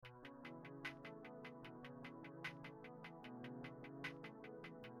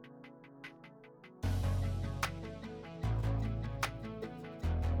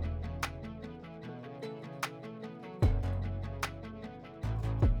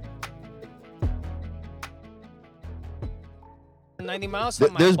90 miles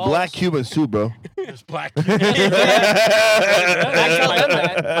from my There's balls. black Cubans too, bro. There's black. I tell them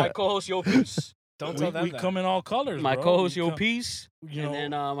that. My co-host Yo Peace. Don't tell them we that. come in all colors. My bro. co-host We Yo come- Peace. You know,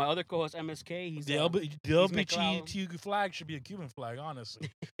 And then my other co-host MSK. He's the McLaren. LBGTQ flag should be a Cuban flag, honestly.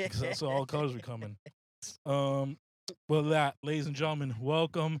 'Cause that's all colors we come in. Well, that, ladies and gentlemen,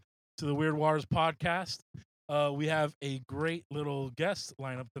 welcome to the Weird Waters podcast. We have a great little guest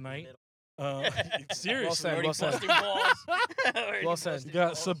lineup tonight. Seriously, Well said, Already busting balls. Well said. you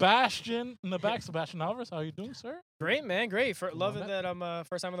got Sebastian in the back. Sebastian Alvarez, how are you doing, sir? Great, man. Great. For Love loving that. that I'm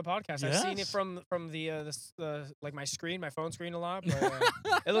first time on the podcast. I've seen it Yes. from the like my screen, my phone screen a lot,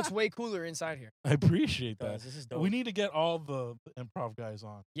 but it looks way cooler inside here. I appreciate that. This is dope. We need to get all the improv guys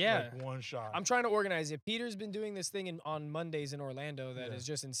on. Yeah. Like one shot. I'm trying to organize it. Peter's been doing this thing on Mondays in Orlando that is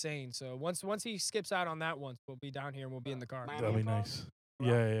Yeah. just insane. So once he skips out on that once, we'll be down here and we'll be in the car. Miami That'd be Improv? nice. Bro.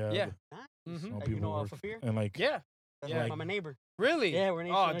 Yeah. Yeah. Nice. Mhm. Some You people know work. Fafir? And like, Yeah. Yeah, Yeah. I'm a neighbor. Really? Yeah, we're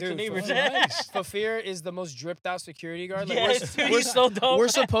Oh, next dude. neighbors. Nice. Fafir is the most dripped out security guard. Like, Yes, dude, we're, he's so dope. we're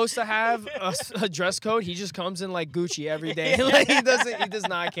supposed to have a dress code. He just comes in like Gucci every day. Like, he does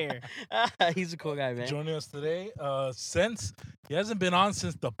not care. He's a cool guy, man. joining us today. Since he hasn't been on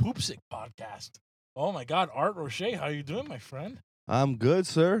since the Poopsick podcast. Oh my God, Art Roche, how you doing, my friend? I'm good,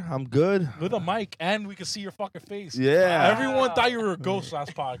 sir. I'm good. With a mic, and we can see your fucking face. Yeah. Everyone thought you were a ghost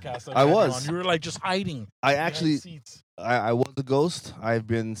last podcast. that I we had was. on. You were like just hiding. I behind actually, seats. I was a ghost. I've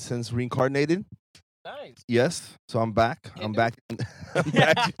been since reincarnated. Nice. Yes. So I'm back. I'm back. I'm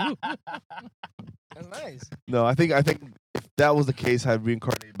back. That's nice. No, I think if that was the case, I'd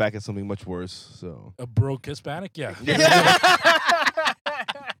reincarnate back as something much worse. So. A broke Hispanic, yeah.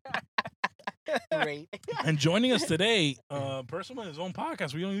 Great. And joining us today, person with his own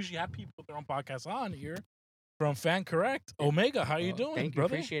podcast. We don't usually have people with their own podcasts on here. From Fan Correct, Omega, how you doing, Thank you.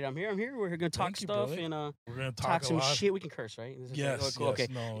 brother? Appreciate it. I'm here. We're gonna talk Thank you, stuff brother. and We're gonna talk talk a some lot. shit. We can curse, right? This is Yes, cool. yes, Okay.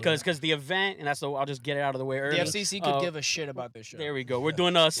 no, Because the event, and I'll just get it out of the way early. The FCC could Uh, give a shit about this show. There we go. We're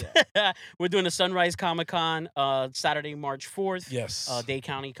doing we're doing the Sunrise Comic Con Saturday, March 4th. Yes. Dade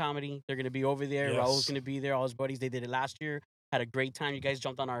County Comedy. They're gonna be over there. Yes. Raul's gonna be there. All his buddies. They did it last year. Had a great time. You guys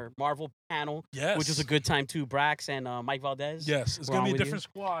jumped on our Marvel panel, Yes. which was a good time too. Brax and Mike Valdez. Yes, it's We're gonna on be a with you. different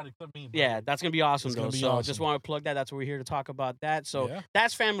squad except me. Yeah, that's gonna be awesome It's though. gonna be So awesome. just want to plug that. That's what we're here to talk about. That. So Yeah.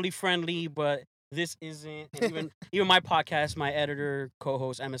 that's family friendly, but this isn't. And even my podcast, my editor,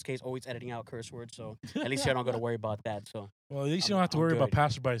 co-host MSK is always editing out curse words. So at least I don't got to worry about that. So Well, at least you I'm- don't have to I'm worry about good.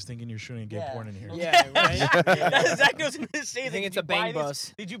 passerbys thinking you're shooting gay porn in here. Yeah, right? that's exactly what I was gonna say. I Like, think did it's you a bang buy this-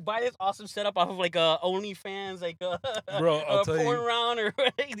 bus. Did you buy this awesome setup off of like OnlyFans, like Bro, I'll tell porn you, round, or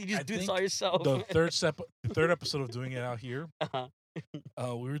did you I just do this think all yourself? The third episode of doing it out here, Uh-huh.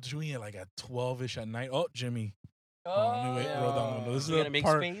 we were doing it like at 12-ish at night. Oh, Jimmy. Oh, let me wait, roll down the window. This is you the gotta make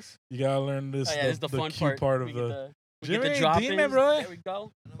part. space. You gotta learn this. Oh, yeah, this is the fun cute part of We the. get we Jimmy, get the drop dime, bro. There we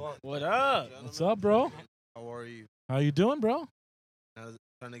go. What up? What's up, bro? How are you? How you doing, bro?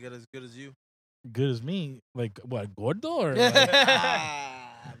 Trying to get as good as you. Good as me. Like what, gordo or? Like,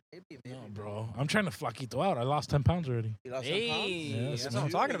 Maybe. no, bro. I'm trying to flaquito out. I lost 10 pounds already. You lost Hey, some pounds? Yes, that's man. what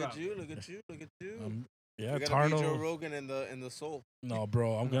I'm talking Look about. at you. Look at you. Look at you. Yeah, You're gonna be Joe Tarno. Rogan in the soul. No,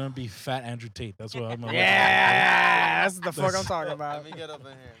 bro. I'm gonna be fat Andrew Tate. That's what I'm. Yeah, that's the fuck I'm That's- talking about. Let me get up in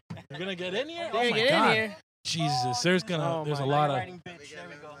here. You're gonna get in here? Yeah, Oh my get God. in here. Jesus, there's Oh there's a my lot of. Let me get There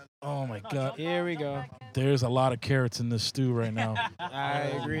we in, go. man. Oh my God. Here we go. There's a lot of carrots in this stew right now. I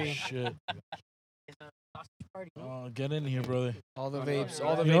Holy agree. Shit. Oh, get in here, brother. All the vapes.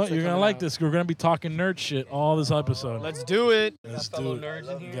 All the You know vapes. what? are You're gonna coming like out. this. We're gonna be talking nerd shit all this episode. Let's do it. Let's fellow do it. nerds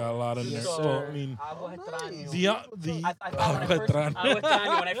in here. Got a lot of Yes, nerds. sir. Well, I mean, the I thought when Veteran. when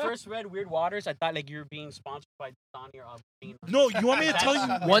I first read Weird Waters, I thought like you were being sponsored by Donnie or Bean. No, you want me to tell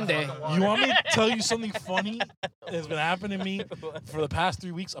you One day. You want me to tell you something funny that's been happening to me for the past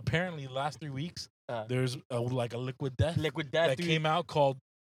 3 weeks? Apparently, the last 3 weeks, there's like a Liquid Death Liquid Death, that dude. came out called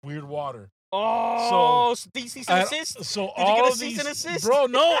Weird Water. Oh, so, cease and I- assist? So Did you all get a of cease these, and assist? bro,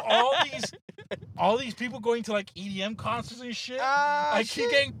 no, all these people going to like EDM concerts and shit. I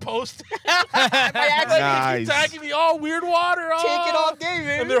keep getting posted. accident. They Nice. keep tagging me, oh, Weird Water. Take it oh." all day,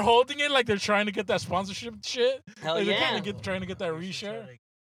 man. And they're holding it like they're trying to get that sponsorship shit. Hell Like, they're yeah. trying to get that reshare.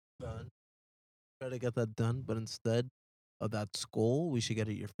 Try to get that done, but instead of that skull, we should get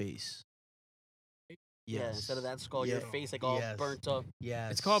it your face. Yeah, instead of that skull, your face like all Yes. burnt up.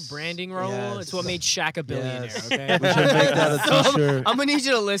 Yes. It's called branding, Raul. It's what Yes. made Shaq a billionaire. Yes. Okay. We should make that a So t-shirt. I'm gonna need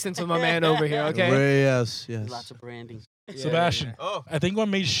you to listen to my man over here. Okay. Yes. Lots of branding. Sebastian, Oh. I think what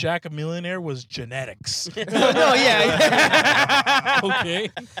made Shaq a millionaire was genetics. No, yeah. Okay.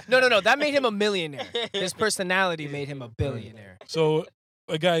 No. That made him a millionaire. His personality made him a billionaire. So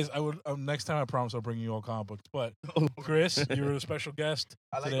guys, I would next time I promise I'll bring you all comic books. But Chris, you're a special guest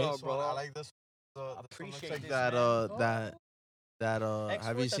today. this one. I like this. Appreciate like this, that. man. Have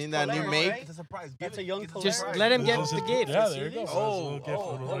you X-Force, seen that's that new Polaris, make? right? It's a surprise. That's a young Just Polaris. let him get This is- the gift. Yeah, there you go. Let's So that's a little gift.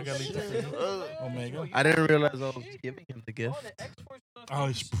 oh, What do I got later for you? Omega. I didn't realize I was giving him the gift. I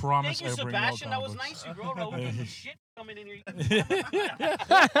always promise Thank you, I bring you all Sebastian. That was comic nice, you bro. No, we got some shit coming in here.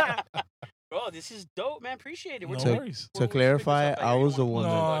 books. Bro, this is dope, man. Appreciate it. No What- worries. To what- clarify, what- I was the one that.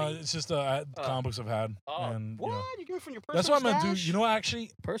 No, it's just comic books I've had, and you what? know. You give it from your That's personal what I'm gonna do. stash? You know,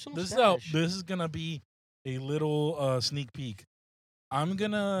 actually, Personal this stash. is gonna be a little sneak peek. I'm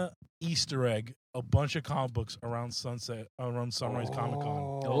gonna Easter egg a bunch of comic books around Sunrise Comic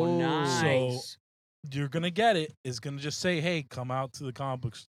Con. Oh, nice. You're gonna get it. It's gonna just say, "Hey, come out to the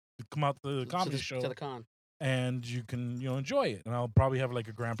comedy to show, the con. and you can enjoy it." And I'll probably have like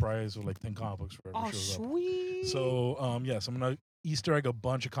a grand prize of like 10 comic books for whoever Oh, shows up. sweet. So yes, I'm gonna Easter egg a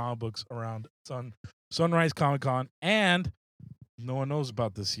bunch of comic books around Sunrise Comic Con, and no one knows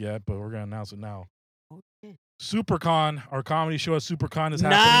about this yet, but we're gonna announce it now. Okay. SuperCon, our comedy show at SuperCon is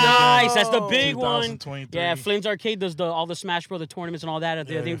happening Nice. again. That's the No. big one. 2023. Yeah, Flynn's Arcade does all the Smash Brother tournaments and all that.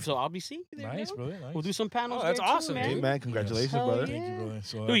 Yeah. So I'll be seeing you there. Nice, man. brother. Nice. We'll do some panels. Oh, that's there too, awesome, man. Hey, man, congratulations, Hell brother. yeah. Thank you, brother.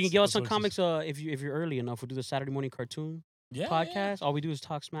 So Dude, you can that's- give us that's some what comics if you're early enough. We'll do the Saturday morning cartoon yeah, podcast. All we do is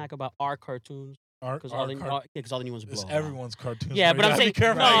talk smack about our cartoons because all, the new ones blow. it's everyone's cartoons. Yeah, bro. but You I'm gotta be saying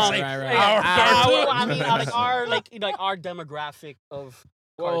careful no, how you say right, right. yeah, our well, I cartoon. mean, like our demographic of.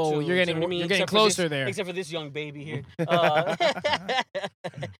 Oh, Cartoons, you're you know getting what I mean? you're getting Except for this- closer there. Except for this young baby here.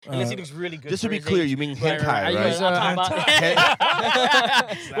 Unless he looks really good. Just to for be his clear, age. you mean Right, hentai, right. Are you right? guys, I'm talking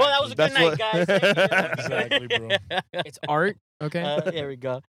about- Well, that was a good That's night, what- guys. Thank you. Exactly, bro. It's art. Okay. There we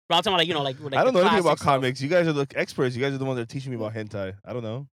go. But I'm talking about like I don't the know anything about classic stuff. comics. You guys are the experts. You guys are the ones that are teaching me about hentai. I don't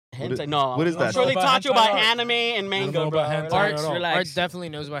know. Hentai? No. what is I'm that? sure they About taught you hentai about art. anime and manga, know bro. about hentai Relax, at all. relax. Art definitely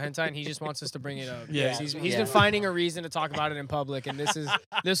knows about hentai, and he just wants us to bring it up. Yeah. Yes, he's Yeah. been finding a reason to talk about it in public, and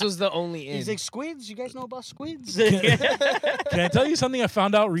this was the only in. He's like, squids? You guys know about squids? Can I tell you something I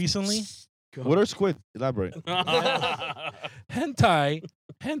found out recently? What are squid? Elaborate. Hentai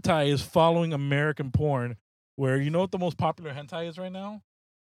is following American porn, where you know what the most popular hentai is right now?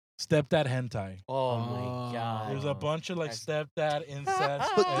 Stepdad hentai. Oh my god. There's a bunch of like That's- stepdad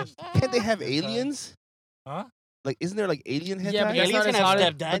incest. But can't they have aliens? Huh? Like, isn't there like alien hentai? yeah, but that's, Aliens not as can have hot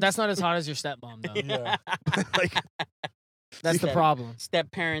as, stepdads. but that's not as hot as your stepmom, though. Yeah. like, That's the Step- problem.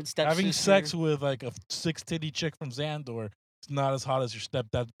 Step parent, step Having sister. sex with like a 6-titty chick from Xandor, it's not as hot as your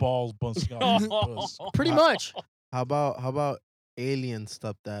stepdad's balls bouncing off his puss. Pretty much. How about alien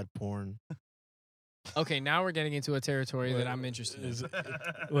stepdad porn? Okay, now we're getting into a territory that I'm interested in. Is it-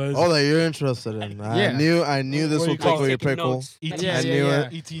 Oh, that you're interested in. Yeah. I knew this What do you would call tickle it? your Taking pickle. notes. E.T.'s, Yeah, I yeah, knew yeah.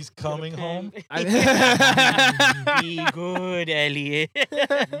 it. E.T.'s coming home. Be good, Elliot.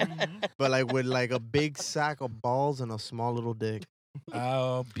 But like with like a big sack of balls and a small little dick.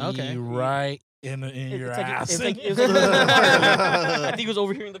 I'll be Okay. right in your It's like- ass. it's like- it's like- I think he was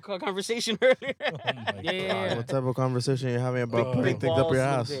overhearing the conversation earlier. Oh my Yeah, yeah, God. yeah. What type of conversation are you having about Oh. putting Big things up your little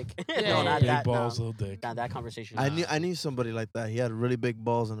ass? dick. Yeah, No, yeah, not Big that. balls, No. little dick. Not that conversation. I knew somebody like that. He had really big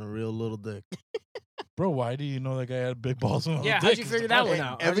balls and a real little dick. Bro, why do you know that guy had big balls? And a Yeah, little how'd dick? you figure that one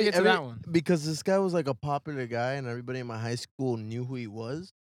out? How'd you get to that one? Because this guy was like a popular guy, and everybody in my high school knew who he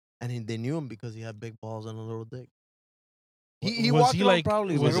was, and they knew him because he had big balls and a little dick. He Was walked he around like-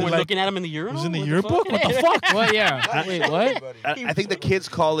 proudly was with he it. Everyone like- looking at him in the urinal. was in the What yearbook? fuck? What the fuck? What? Yeah. Wait, what? I think the kids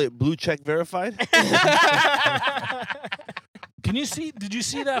call it blue check verified. Can you see? Did you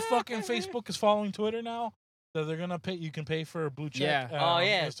see that fucking Facebook is following Twitter now? That they're gonna pay. You can pay for a blue check. Yeah. Oh, on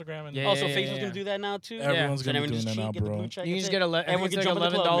yeah. Instagram and Yeah, Also, yeah, Facebook's yeah. gonna do that now too. everyone's So gonna everyone be doing just that now, cheat, get the bro. blue check, You can that's just it. get I think Everyone it's can like jump in the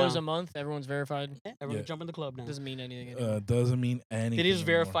club $11 now. a month. Everyone's verified. Yeah, everyone Yeah. can jump in the club now. Doesn't mean anything anymore. Doesn't mean anything. They just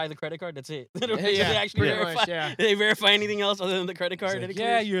anymore. verify the credit card. That's it. They Yeah, actually pretty verify. much, yeah. They verify anything else other than the credit It's card. like, that it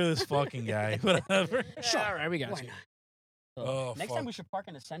yeah, clears? you're this fucking guy. Whatever. Sure. All right, we got Why you. not? So, Oh, next fuck. time we should park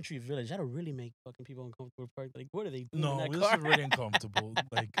in a Century Village. That'll really make fucking people uncomfortable. Park. Like, what are they doing No, in that this car? is really uncomfortable.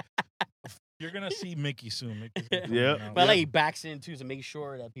 Like, you're gonna see Mickey soon. Mickey's gonna come Yeah. out. But like he backs in too to make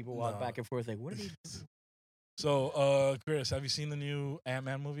sure that people walk No. back and forth. Like, what are they doing? So, Chris, have you seen the new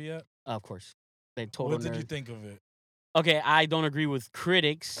Ant-Man movie yet? Of course, they total What did you nerd. think of it? Okay, I don't agree with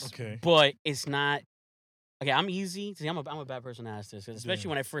critics. Okay. But it's not. Okay, I'm easy. See, I'm a bad person to ask this, 'cause especially Yeah.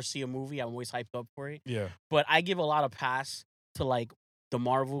 when I first see a movie, I'm always hyped up for it. Yeah. But I give a lot of pass to like the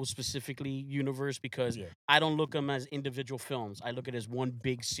Marvel specifically universe because Yeah. I don't look them as individual films. I look at it as one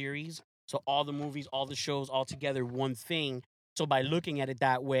big series. So all the movies, all the shows, all together, one thing. So by looking at it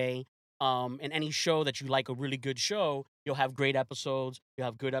that way, in any show that you like a really good show, you'll have great episodes. You'll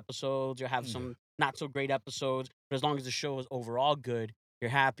have good episodes. You'll have Yeah. some not so great episodes. But as long as the show is overall good, you're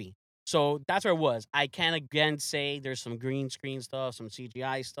happy. So that's where it was. I can again say there's some green screen stuff, some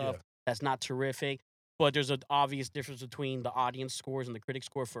CGI stuff that's not terrific, but there's an obvious difference between the audience scores and the critic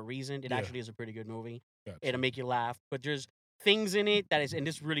score for a reason. It Yeah. actually is a pretty good movie. Gotcha. It'll make you laugh, but there's things in it that is, and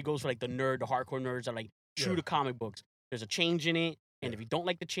this really goes for like the hardcore nerds that are like true Yeah. to comic books. There's a change in it, and Yeah. if you don't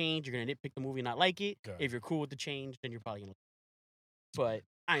like the change, you're gonna nitpick the movie and not like it. Got it. If you're cool with the change, then you're probably gonna like it. But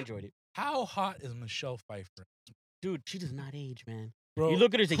I enjoyed it. How hot is Michelle Pfeiffer? Dude, she does not age, man. Bro, You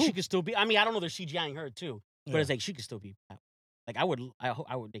look at her, it's like she whew. could still be. I mean, I don't know they're CGIing her too, but Yeah. it's like she could still be. Like I would.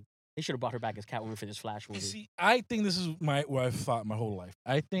 Like, they should have brought her back as Catwoman for this Flash You movie. see, I think this is what I've thought my whole life.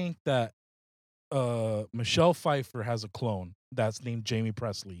 I think that Michelle Pfeiffer has a clone that's named Jamie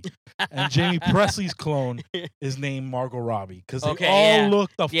Presley, and Jamie Presley's clone is named Margot Robbie because they Okay, all yeah.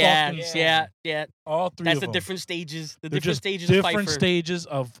 look the yeah, fucking same. yeah. All three That's of the them. different stages. The They're different just stages of different Pfeiffer. stages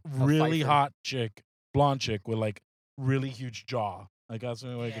of really Pfeiffer. hot chick, blonde chick with like really huge jaw. Like that's the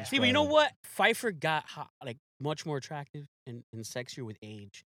only way I can See, but you know describe it. what? Pfeiffer got hot, like much more attractive and sexier with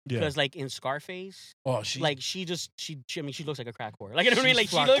age. Yeah. Because like in Scarface, Oh, she like she I mean, she looks like a crack whore. Like you know what I mean? Like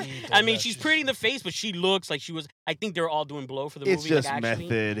she's she looks. fucking- I mean, yeah, she's pretty in the face, but she looks like she was. I think they're all doing blow for the It's movie. just like, actually.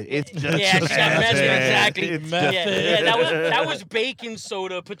 method. It's just Yeah, she got method, exactly. It's Method. Yeah, that was baking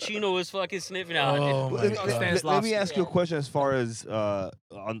soda. Pacino was fucking sniffing out. Oh Well, my let, God. let- Stands let me lost. ask you a Yeah. question as far as on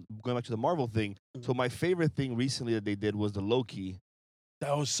going back to the Marvel thing. So my favorite thing recently that they did was the Loki.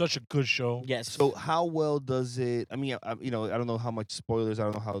 That was such a good show. Yes. So how well does it? I mean, I don't know how much spoilers. I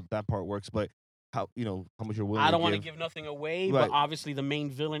don't know how that part works, but how much you're willing. I don't want to give nothing away, Right. but obviously the main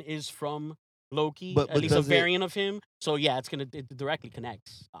villain is from Loki, But at least a does it- variant of him. So yeah, it directly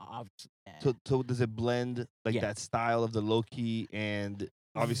connects. Obviously. Yeah. So does it blend like Yeah. that style of the Loki and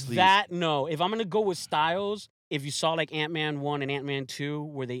obviously that no. If I'm gonna go with styles, if you saw like Ant-Man 1 and Ant-Man 2,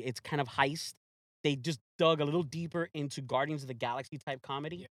 where it's kind of heist, they just dug a little deeper into Guardians of the Galaxy type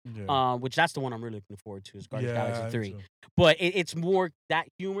comedy. Yeah. Which that's the one I'm really looking forward to is Guardians of the I Galaxy am 3. too. But it's more that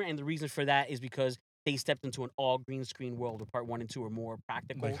humor, and the reason for that is because they stepped into an all green screen world where part 1 and 2 are more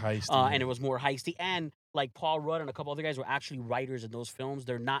practical. Like heisty. And it was more heisty. And like Paul Rudd and a couple other guys were actually writers in those films.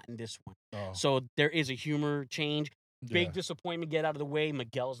 They're not in this one. Oh, So there is a humor change. Big yeah. disappointment, get out of the way.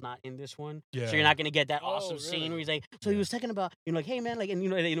 Miguel's not in this one. Yeah. So you're not gonna get that Oh, awesome scene really? where he's like, so he was talking about, like, hey man, like, and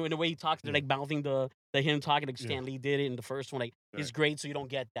in the way he talks, they're Yeah. like mouthing the him talking, like Yeah. Stan Lee did it in the first one, like it's Right. great, so you don't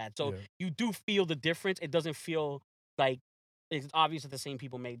get that. So Yeah. you do feel the difference. It doesn't feel like it's obvious that the same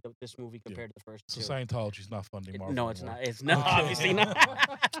people made this movie compared to the first So two. Scientology's not funding Marvel. No, it's anymore. not. It's not. Okay. Obviously not.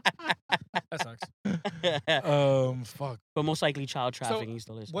 That sucks. Fuck. But most likely child trafficking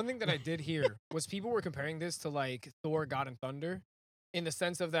still is. One thing that I did hear was people were comparing this to like Thor: God and Thunder, in the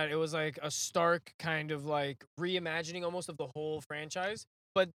sense of that it was like a stark kind of like reimagining almost of the whole franchise.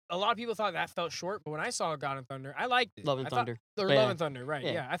 But a lot of people thought that felt short. But when I saw God and Thunder, I liked it. Love and I thought- Thunder. Or Yeah. Love and Thunder, right?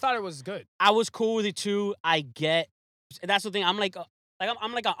 Yeah. Yeah. I thought it was good. I was cool with it too. I get. That's the thing. I'm like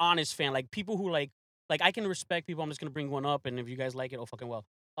I'm like an honest fan. Like people who like I can respect people. I'm just gonna bring one up, and if you guys like it, oh fucking well.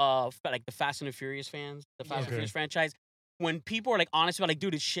 Like the Fast and the Furious fans, the Fast and Okay. Furious franchise. When people are like honest about like,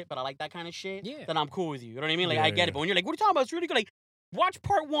 dude, it's shit, but I like that kind of shit. Yeah. Then I'm cool with you. You know what I mean? Like Yeah, I get yeah. it. But when you're like, what are you talking about? It's really good. Like watch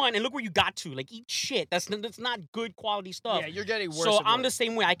part 1 and look where you got to. Like eat shit. That's not good quality stuff. Yeah, you're getting worse. So and I'm the worse.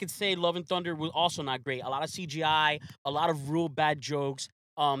 same way. I could say Love and Thunder was also not great. A lot of CGI, a lot of real bad jokes.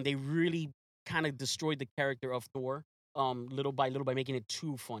 They really kind of destroyed the character of Thor. Little by little by making it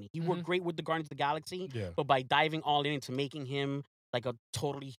too funny. He worked great with the Guardians of the Galaxy, Yeah. but by diving all in into making him like a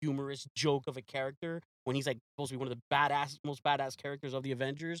totally humorous joke of a character when he's like supposed to be one of the most badass characters of the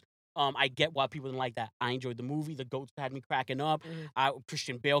Avengers. I get why people didn't like that. I enjoyed the movie. The goats had me cracking up.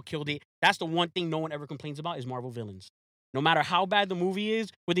 Christian Bale killed it. That's the one thing no one ever complains about is Marvel villains. No matter how bad the movie is,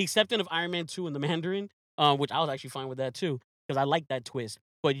 with the exception of Iron Man 2 and the Mandarin, which I was actually fine with that too, because I like that twist.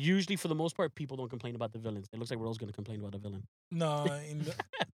 But usually, for the most part, people don't complain about the villains. It looks like we're always going to complain about the villain. No,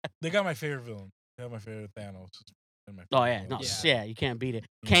 they got my favorite villain. They got my favorite Thanos. They're my Oh favorite yeah, no, villain. yeah, you can't beat it.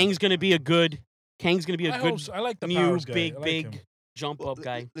 Yeah. Kang's gonna be a good I hope so. I like the new powers guy. big I like him. jump Well, up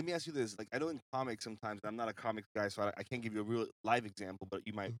guy. Let me ask you this: like, I know in comics sometimes I'm not a comics guy, so I can't give you a real live example, but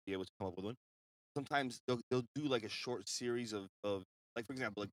you might be able to come up with one. Sometimes they'll do like a short series of like, for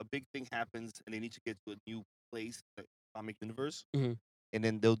example, like a big thing happens and they need to get to a new place, like comic universe, Mhm. and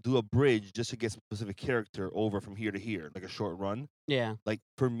then they'll do a bridge just to get some specific character over from here to here, like a short run. Yeah, Like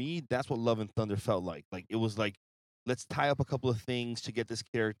for me, that's what Love and Thunder felt like. Like it was like, let's tie up a couple of things to get this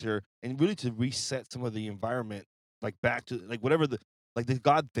character and really to reset some of the environment, like back to like whatever the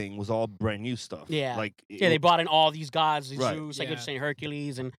God thing was all brand new stuff. Yeah. Like yeah. They brought in all these gods, Right. Zeus, like you're Yeah. saying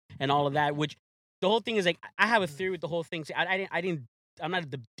Hercules, and all of that. Which the whole thing is like I have a theory with the whole thing. See, I'm not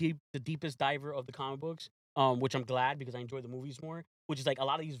the deepest diver of the comic books, which I'm glad because I enjoy the movies more. Which is like a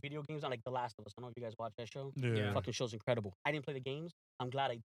lot of these video games are like The Last of Us. I don't know if you guys watch that show. Yeah. Fucking show's incredible. I didn't play the games. I'm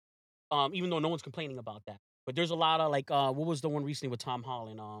glad even though no one's complaining about that. But there's a lot of like what was the one recently with Tom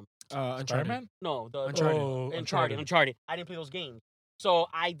Holland? Uncharted. Spider-Man? No, the Uncharted. Oh, Uncharted. I didn't play those games. So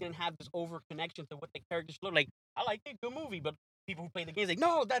I didn't have this over connection to what the characters look like. I liked it, good movie, but people who play the games like,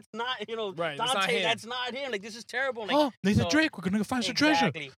 no, that's not, Right, that's Dante, not him. that's not him. Like, this is terrible. Like, Oh, Nathan so- Drake, we're gonna find some treasure.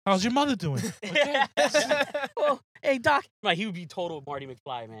 exactly. How's your mother doing? Okay. Well, hey Doc, right? He would be total Marty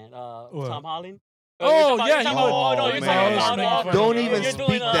McFly, man. Tom Holland. Oh, you're yeah, talking he about- would. Oh no, Oh, you're man. talking I was about. thinking Don't You're even doing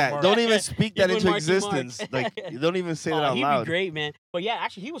speak that. Mark. Don't even speak You're that doing into Marky Mark. existence. Like, you don't even say that out He'd loud. be great, man. But yeah,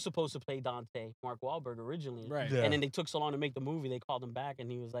 actually, he was supposed to play Dante, Mark Wahlberg originally. Right. Yeah. And then they took so long to make the movie, they called him back,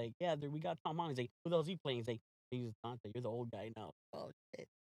 and he was like, "Yeah, we got Tom Holland." He's like, "Who the hell's he playing?" He's like, "He's Dante. You're the old guy now." Oh shit.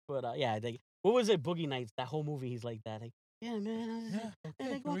 But yeah, what was it? Boogie Nights. That whole movie, he's like that. Like, yeah, man. Yeah, And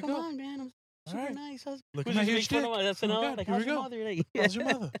okay, like, here well, we come go. on, man. I'm super Alright. nice. Look Who's at my just huge make fun dick. of my Oh, SNL? God, Like, here how's we your go. mother? Like, How's your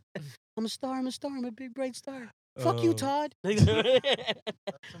mother? I'm a star. I'm a star. I'm a big bright star. Fuck you, Uh, Todd. That's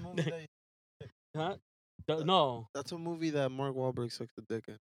a movie that. Huh? No. That's a movie that Mark Wahlberg sucks the dick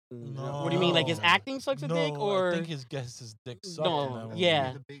in. What do you mean? Like his No. acting sucks a dick, No, or I think his dick sucked in No, that movie.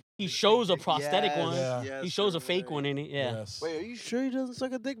 yeah. He shows a prosthetic one. Yeah. he shows a fake one in it. Yeah. Yes. Wait, are you sure he doesn't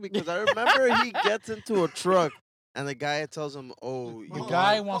suck a dick? Because I remember he gets into a truck and the guy tells him, "Oh, The you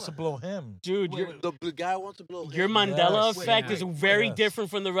guy want-" wants to blow him. Dude, The guy wants to blow your him. Mandela Yes. effect Wait, is wait, very yes. different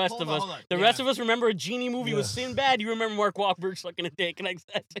from the rest of us. The Yeah. rest of us remember a genie movie with Yes. Sinbad. You remember Mark Wahlberg sucking a dick. Like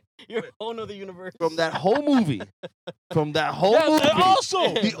you're a whole nother universe. From that whole movie. From that whole Yeah, movie.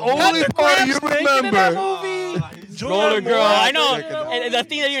 also, The only part you remember. Roller Julianne Girl. Moore. I know. Check it out. And the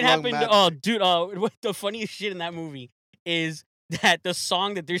thing that even Slug happened. Magic. Oh, dude. What the funniest shit in that movie is that the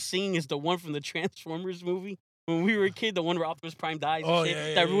song that they're singing is the one from the Transformers movie. When we were a kid, the one where Optimus Prime dies and Oh, shit, yeah,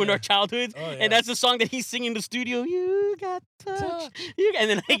 yeah, that ruined yeah. our childhoods. Oh, yeah. And that's the song that he's singing in the studio. You got touch. Touch. And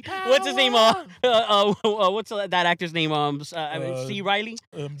then like, what's his name? What's that actor's name? C. Riley.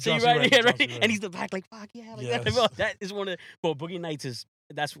 John C. C. Riley, John C. right? Reilly. And he's the back like, fuck yeah, like that. Yes. Bro, that is one of. But Boogie Nights is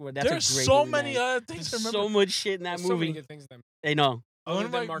that's There's a great so movie, many man. other things to There's remember. so much shit in that There's so many movie. good things. Them. I know. Other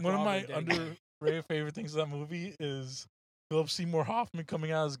than Mark One of my Wahlberg dick. underrated favorite things of that movie is Philip Seymour Hoffman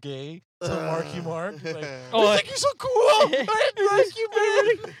coming out as gay to Marky Mark. Like, Oh, I think you're so cool. I like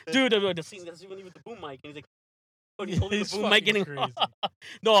you, baby. Dude, the scene that's even with the boom mic, and he's like, oh, he's holding He's the boom mic, fucking and crazy.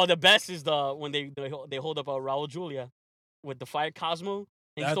 no, the best is when they hold up Raul Julia with the fire Cosmo.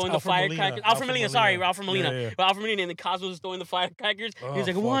 And he's That's throwing Alfred the Molina. firecrackers. Alfred Molina, sorry, Molina. Alfred Molina. Yeah, yeah. But Alfred Molina and the Cosmo's throwing the firecrackers. Oh, he's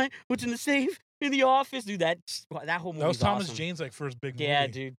like, fuck. what? What's in the safe? In the office? Dude, that whole movie That was Thomas awesome. Jane's like first big movie. Yeah,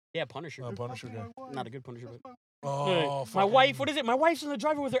 dude. Yeah, Punisher. Punisher guy. Not a good Punisher, but Oh, my fucking- wife, what is it? My wife's in the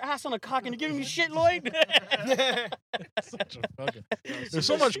driver with her ass on a cock and you're giving me shit, Lloyd? Such a fucking. There's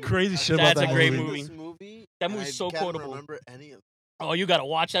so much crazy shit about That's that a great movie. movie. That and movie's I so can't quotable. remember any of Oh, you gotta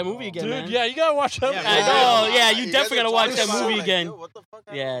watch that movie again, Dude, man. yeah, you gotta watch that. Yeah, movie. I man. know, yeah, you guys definitely are gotta watch talking that about it, movie like, again. yo, what the fuck?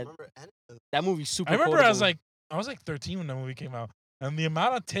 I Yeah. don't remember any of it. That movie's super I remember quotable. I was like 13 when that movie came out, and the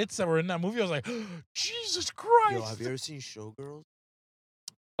amount of tits that were in that movie, I was like, Jesus Yo, Christ! have you ever seen Showgirls?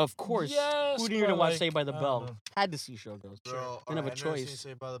 Of course. Yes, Who didn't but, watch like, Saved by the I don't Bell? know. Had to see Showgirls. Bro, Didn't have a I've never seen choice.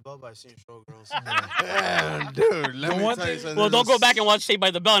 Saved by the Bell, but I've seen Showgirls. Yeah. Man, dude, let The me one tell you thing- something. Well, don't This go back and watch Saved by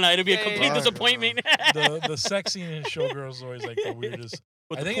the Bell now. It'll be a Yeah, complete yeah. disappointment. The sex scene in Showgirls is always like the weirdest.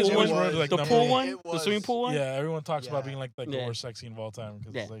 But I the think pool it's always one- worded like the number pool one. one, It the swimming was- pool one. Yeah, everyone talks about Yeah. being like the Yeah. worst sex scene of all time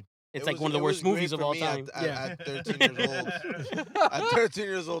because Yeah. it's like It's It like was- one of the it worst was great movies of for all me time. At 13 years old. At 13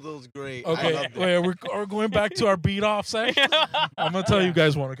 years old, it was great. I okay. loved it. Wait, we're going back to our beat off section. I'm gonna tell you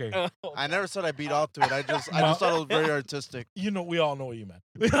guys one. Okay, I never said I beat off to it. I just Ma- thought it was very artistic. you know we all know what you meant.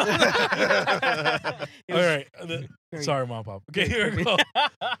 It all was right. very- Sorry, mom, pop. Okay, here we go.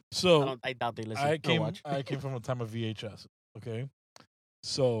 So I doubt they listen. I Or came watch. I came from a time of VHS. Okay,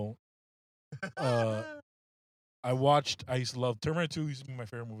 so I used to love Terminator 2. Used to be my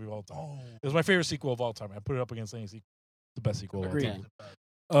favorite movie of all time. It was my favorite sequel of all time. I put it up against any sequel. The best sequel of all Agreed. time.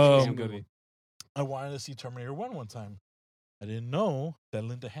 Damn Um, good movie. I wanted to see Terminator 1 one time. I didn't know that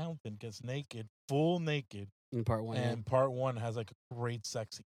Linda Hamilton gets naked, full naked, In part one. yeah. and part 1 has like a great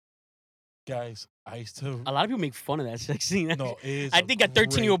sex scene. Guys, I used to. A lot of people make fun of that sex scene. No, it's I think a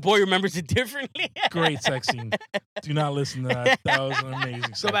 13-year-old boy remembers it differently. great sex scene. Do not listen to that. That was an amazing. Go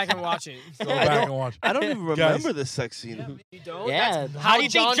sex back scene. and watch it. Go back and watch. I don't even Guys. remember the sex scene. You don't? Yeah. That's How do you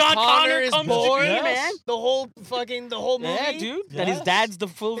think John Connor is comes to born, be, Yes. man? The whole movie. Yeah, dude. That his Yes. dad's the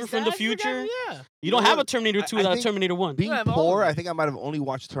Fulver His from the dad's future. guy, yeah. You don't know have a what? Terminator 2 I without think Terminator 1. Being have all poor, of I it. think I might have only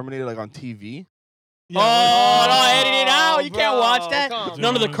watched Terminator like on TV. Oh, no, edit it out. You can't watch Bro, that. come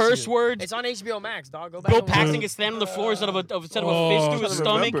None of the on. curse words. It's on HBO Max, dog. Go back. Bill and watch Paxton it. gets slammed on the floor instead of a fist Oh, through his I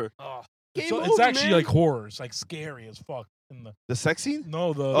stomach. remember. Oh, It's actually like horror. It's like scary as fuck. The sex scene?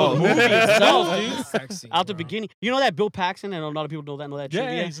 No, the Oh. movie itself, dude. Sex scene, Out the bro. beginning. You know that Bill Paxton, and a lot of people know that Yeah,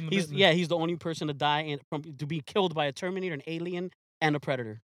 trivia? he's in the business. he's the only person to die to be killed by a Terminator, an alien, and a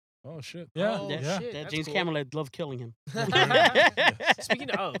Predator. Oh shit! Yeah, Oh, yeah. Yeah, shit, that's James cool. Cameron loved killing him. Speaking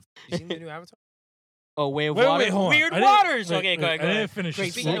of, you seen the new Avatar? Oh, Way of Wait, Water. hold on. Weird I didn't- Waters. wait, Okay, go wait, ahead. Go I ahead. didn't finish. Great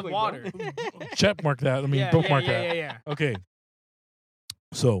this. Speaking of segue, water. bro. Check mark that. I mean, yeah, bookmark yeah, that. yeah. Okay.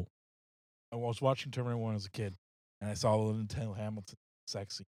 So, I was watching Terminator 1 as a kid, and I saw Linda Hamilton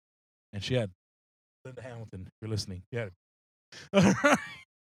sex scene. And she had Linda Hamilton, if you're listening. Yeah.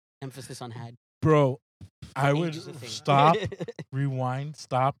 Emphasis on had. Bro, I Age would is a thing. stop, rewind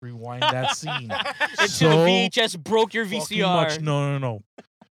that scene. Until so the VHS broke your fucking VCR. much. No.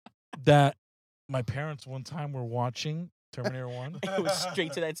 That my parents one time were watching Terminator 1. It was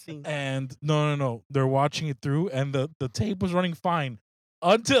straight to that scene. And no. They're watching it through, and the tape was running fine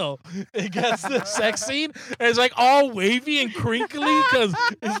until it gets to the sex scene. And it's like all wavy and crinkly because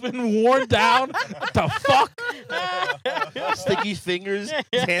it's been worn down. What the fuck? Sticky fingers.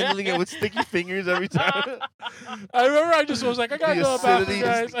 He's handling it with sticky fingers every time. I remember I was like, I gotta The go back, acidity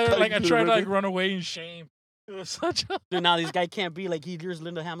guys. is And like I cutting tried to through like run away in shame. It was such a Dude, now this guy can't be like he hears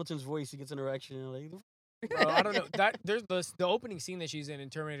Linda Hamilton's voice. He gets an erection. And like, Bro, I don't know. That there's the opening scene that she's in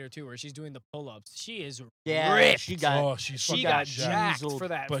Terminator 2 where she's doing the pull-ups. She is yeah, ripped. she got. she's she fucking got jacked. jacked for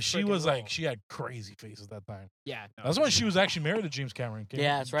that. But she frickin' was role. like, she had crazy faces that time. yeah. No, That's why she was actually married to James Cameron.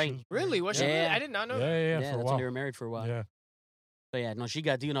 Yeah, that's right. really. Was she? Yeah. Really? I did not know. Yeah, that. yeah, Yeah, for a that's when while. they were married for a while. Yeah. But yeah, no, she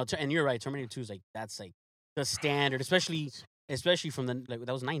got. You know, and you're right. Terminator 2 is like that's like the standard, especially from the like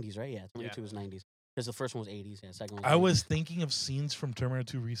that was 90s, right? Yeah, Terminator 2 was 90s because the first one was 80s. Yeah, second one. I 90s. was thinking of scenes from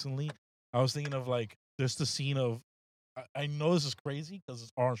Terminator 2 recently. I was thinking of like just the scene of. I know this is crazy because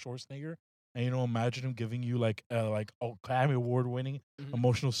it's Arnold Schwarzenegger, and imagine him giving you like a Academy Award winning Mhm.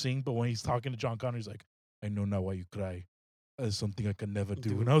 emotional scene, but when he's talking to John Connor, he's like, "I know now why you cry. It's something I can never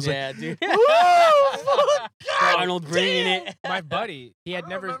do." And I was yeah, dude. like, "Woo! Arnold bringing it. My buddy, he had I don't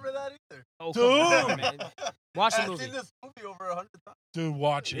never. remember that either. Oh, come on, Dude! man. Watch the I've movie. seen this movie over 100 times. Dude,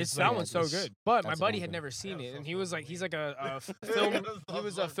 watch it. It's like that one's so this- good. But my that's a buddy good had one. never seen Yeah, it, and so he was like, he's like a Yeah, film. it was He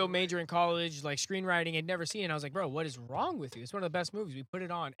was so a film good. major in college, like screenwriting. Had never seen it. I was like, bro, what is wrong with you? It's one of the best movies. We put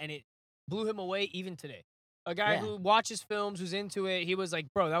it on, and it blew him away even today. A guy Yeah. who watches films, who's into it, he was like,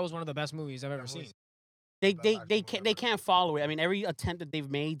 bro, that was one of the best movies I've ever seen. They can't follow it. I mean, every attempt that they've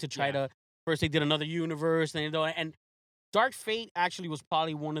made to try Yeah. to first they did another universe, and Dark Fate actually was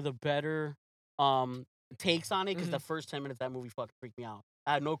probably one of the better takes on it because the first 10 minutes of that movie fucking freaked me out.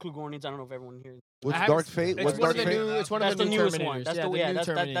 I had no clue going into. I don't know if everyone here. What's I haven't Dark seen- Fate? It's What's one Dark of the Fate? new. It's one That's of the the new newest Terminators. one. That's yeah, the- the yeah, new that's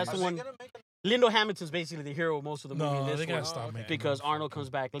the Terminators. one. Lindo Hamilton's basically the hero of most of the movie. in No, this they gotta one, stop okay. making because those Arnold fucking- comes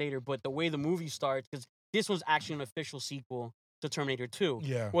back later. But the way the movie starts, because this was actually an official sequel to Terminator 2.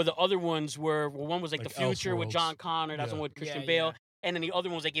 Yeah. Where the other ones were, one was like the Like future with Elseworlds. John Connor, that's Yeah. one with Christian Yeah, Bale, yeah. and then the other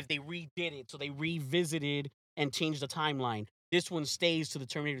one was like if they redid it, so they revisited and changed the timeline. This one stays to the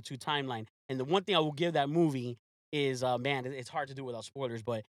Terminator 2 timeline. And the one thing I will give that movie is, man, it's hard to do without spoilers,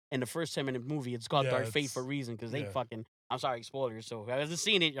 but in the first 10-minute movie, it's called Yeah, Dark Fate it's- for a reason because they yeah. fucking, I'm sorry, spoilers. So if I hasn't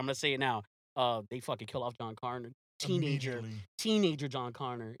seen it, I'm gonna say it now. They fucking kill off John Connor, Immediately. teenager John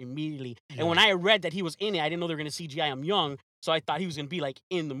Connor immediately. Yeah. And when I read that he was in it, I didn't know they were gonna CGI him young, so I thought he was gonna be like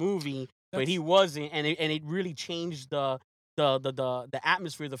in the movie, but he That's- wasn't, and it really changed the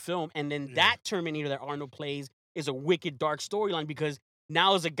atmosphere of the film. And then Yeah. that Terminator that Arnold plays is a wicked dark storyline because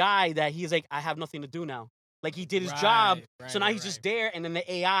now as a guy that he's like, I have nothing to do now. Like he did his job, so now he's just there, and then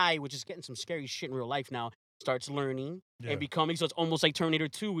the AI, which is getting some scary shit in real life now, starts learning Yeah. and becoming. So it's almost like Terminator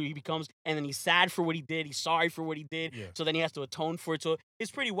 2, where he becomes, and then he's sad for what he did, he's sorry for what he did, Yeah. so then he has to atone for it. So it's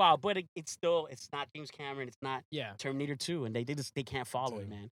pretty wild, but it's not James Cameron, it's not Yeah. Terminator 2, and they can't follow it, Dude,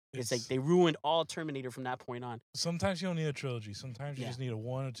 man. It's like they ruined all Terminator from that point on. Sometimes you don't need a trilogy. Sometimes you Yeah. just need a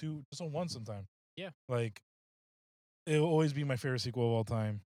one or two, just a one sometime. Yeah. Like, it'll always be my favorite sequel of all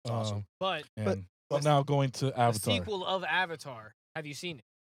time. Awesome. But And now going to the Avatar. sequel of Avatar. Have you seen it?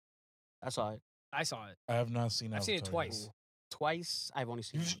 I saw it I saw it. I have not seen I've seen it Avatar yet. twice. twice. I've only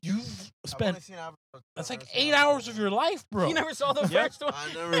seen it. You've I've spent, only seen Avatar. that's like I've never seen 8 hours of your life, bro. You never saw the Yeah. first one.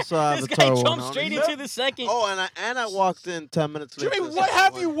 I never saw This Avatar guy one, jumped straight honestly. into the second. Oh, and I walked in 10 minutes later. Jimmy, to the what second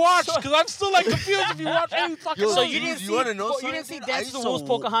have one. you watched? Because I'm still like confused if you watch any fucking Yo, So movie. you dude, didn't you see? wanna know You something, didn't see dude? Dance I of the Wolves, saw-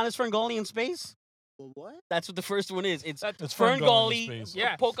 Pocahontas, Ferngully in space? What? That's what the first one is. It's It's Fern Gully Gully, in space.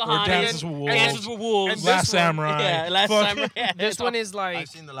 Yeah. Or Pocahontas, Dances with Wolves. Dances with Wolves, And Last this one- Samurai. yeah, Last Fuck. Samurai. Yeah, This it's one all- is like I've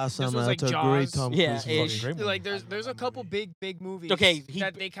seen the last this time. was like That's a great Jaws. Tom Yeah, Cruise Fucking movie. ish. great movie. like there's a couple big movies. Okay,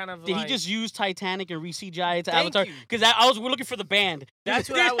 that they kind of Did like, he just use Titanic and re-CGI it to Thank Avatar? you. Because we're looking for the band. That's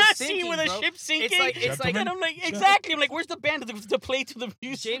what There's I was that scene thinking, with a bro. ship sinking. It's like and I'm like, exactly. I'm like, where's the band to play to the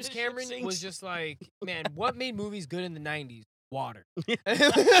music? James when the ship Cameron sinks? was just like, man, what made movies good in the 90s? Water. We're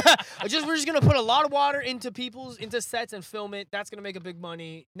just gonna put a lot of water into sets and film it. That's gonna make a big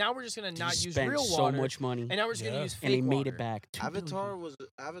money. Now we're just gonna They not just use spent real so water, much money, and now we're just gonna Yeah. use fake and they made water. it back. $2 billion.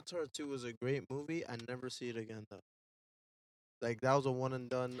 Avatar 2 was a great movie. I never see it again though. Like that was a one and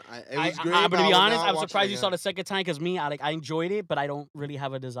done. It was great. But to be honest, I I'm surprised you saw the second time because I enjoyed it, but I don't really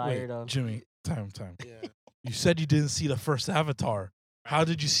have a desire Wait, to. Jimmy, time. Yeah. You said you didn't see the first Avatar. How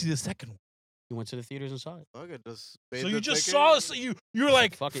did you see the second one? You went to the theaters and saw it. Fuck it, just So you just saw it. So you were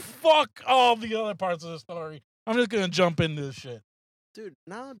like, Fuck it. fuck all the other parts of the story. I'm just gonna jump into this shit. Dude,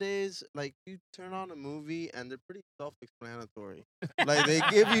 nowadays, like you turn on a movie and they're pretty self-explanatory. Like they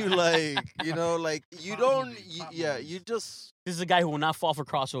give you like, like you don't, you just. This is a guy who will not fall for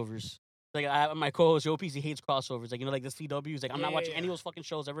crossovers. Like my co-host Yopis, he hates crossovers. Like like the CW's. Like I'm not Yeah, watching yeah. any of those fucking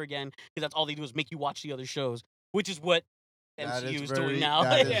shows ever again because that's all they do is make you watch the other shows, which is what That MCU is is very- doing now.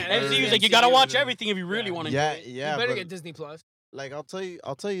 that is very MCU's like you gotta watch MCU. everything if you really Yeah. want to. Yeah, You yeah. better but, get Disney Plus. like I'll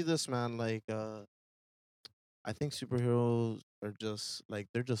tell you this, man. Like, I think superheroes are just like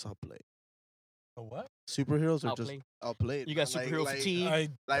they're just outplayed. A what? Superheroes are just Outplayed. outplayed. You got man. superhero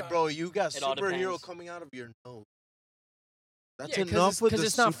fatigue. Like, bro, you got It all superhero depends. coming out of your nose. That's Yeah, enough with the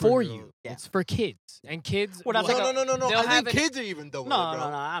it's not for superhero. you. Yeah. It's for kids, and kids. What else? will- Like No. they'll I have think it- kids are even done with No, it, bro.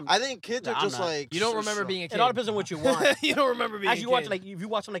 I'm, I think kids No, are I'm just not. like You don't so remember strong. being a kid. it all depends on what you want. You don't remember being. As a you watch kid. like if you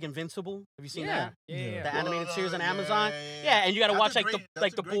watch like Invincible, have you seen yeah, that? yeah, Yeah. yeah. The animated series on yeah, Amazon. yeah. Yeah, and you gotta That's watch a like great- the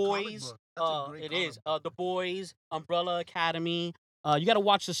that's a The great comic Boys. book. That's a great It comic is The Boys, Umbrella Academy. You gotta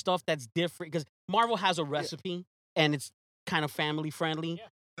watch the stuff that's different because Marvel has a recipe and it's kind of family friendly. Yeah.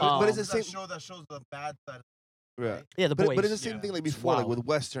 But it's the That same. show that shows the bad side. Yeah. Yeah, The But, Boys. but it's the same Yeah. thing like It's before, like wild. with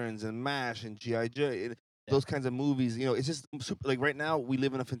westerns and MASH and GI Joe, those kinds of movies. It's just super. Like right now, we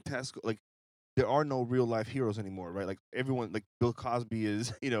live in a fantastical. Like there are no real life heroes anymore, right? Like everyone, like Bill Cosby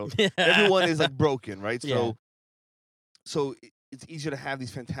is. Everyone is like broken, right? Yeah. So it's easier to have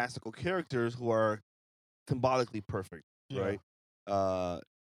these fantastical characters who are symbolically perfect, Yeah. right?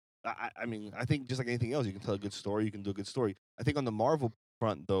 I mean, I think just like anything else, you can tell a good story, you can do a good story. I think on the Marvel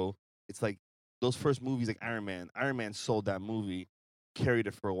front, though, it's like those first movies, like Iron Man. Iron Man sold that movie, carried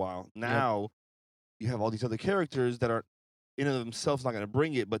it for a while. Now you have all these other characters that are in and of themselves not going to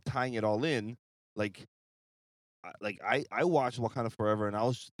bring it, but tying it all in. Like I watched Wakanda Forever, and I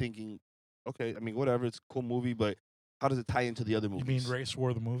was thinking, okay, I mean, whatever, it's a cool movie, but how does it tie into the other You movies? mean Race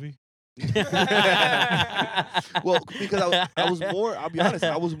War the movie? Well, because I was more. I'll be honest.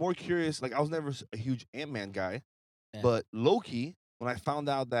 I was more curious. Like I was never a huge Ant-Man guy, Yeah. but Loki. When I found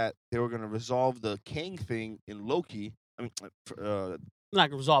out that they were gonna resolve the Kang thing in Loki, I mean,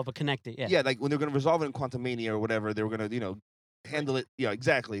 Not resolve, but connect it. Yeah. yeah, like when they were gonna resolve it in Quantumania or whatever, they were gonna handle it. Yeah,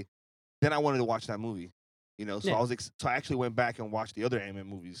 exactly. Then I wanted to watch that movie. So Yeah. so I actually went back and watched the other Ant-Man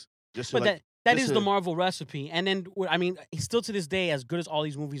movies. Just so But like, that just is the to- Marvel recipe. And then I mean, still to this day, as good as all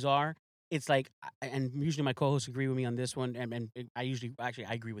these movies are, it's like, and usually my co-hosts agree with me on this one, and I usually actually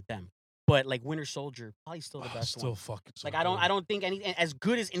I agree with them. But like Winter Soldier, probably still the best Still one. fucking. So Like I don't think any as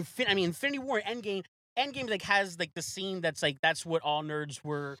good as Infinity War and Endgame. Endgame like has like the scene that's like that's what all nerds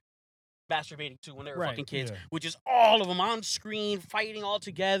were masturbating to when they were Right, fucking kids, yeah. which is all of them on screen fighting all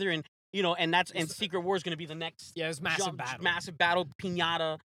together, and and Secret War is going to be the next Yeah, it's massive battle.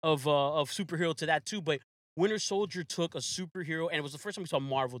 pinata of superhero to that too. But Winter Soldier took a superhero, and it was the first time we saw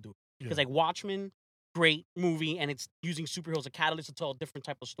Marvel do it. Because Yeah. like Watchmen, great movie, and it's using superheroes as a catalyst to tell a different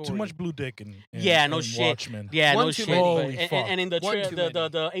type of story. Too much blue dick and Yeah, no and shit. Watchmen. Yeah, One no too shit. many. But- Holy and, fuck. and in the One too many.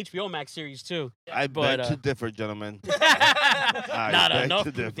 the HBO Max series too. I but, beg to differ, gentlemen. Not beg enough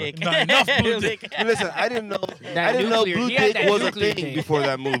to blue differ. dick. Not enough blue dick. Listen, I didn't know. That I didn't know nuclear- blue he had dick that was a nuclear thing thing. before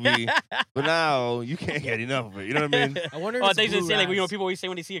that movie, but now you can't get enough of it. You know what I mean? I wonder if Oh, it's they just blue say like eyes. people always say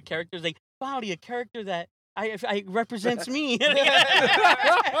when they see a character, it's like, finally a character that I represents me. The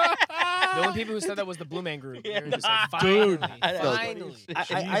only people who said that was the Blue Man Group. They were just like, Dude. finally.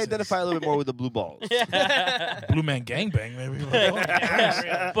 I identify a little bit more with the blue balls. Blue Man Gangbang, maybe.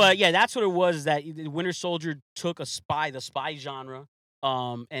 But yeah, that's what it was. That Winter Soldier took the spy genre,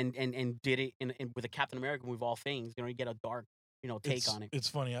 and did it in with a Captain America movie of all things. You get a dark, take on it. It's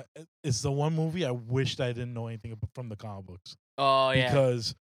funny. It's the one movie I wished I didn't know anything from the comic books Oh yeah,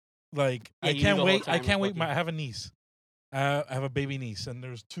 because, like, Yeah, I you knew can't the whole wait. I time can't wait. fucking- I have a niece. I have a baby niece, and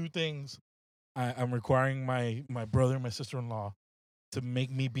there's two things I'm requiring my brother and my sister-in-law to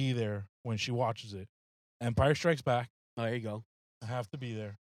make me be there when she watches it. Empire Strikes Back. Oh, there you go. I have to be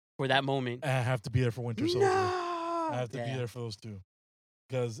there. For that moment. And I have to be there for Winter Soldier. No! I have to be there for those two.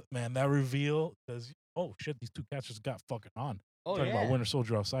 Because, man, that reveal, because, oh, shit, these two cats just got fucking on. Oh, Talking yeah. about Winter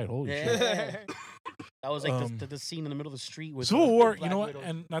Soldier outside. Holy shit. Yeah. That was like Um, the scene in the middle of the street with Civil War, you Black know what? Widow.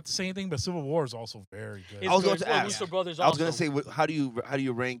 And not to say anything, but Civil War is also very good. It's I was going good. to Oh, ask. Russo Brothers I was gonna also. say, how do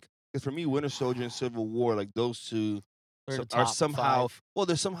you rank? Because for me, Winter Soldier and Civil War, like those two, They're the are top somehow five. well,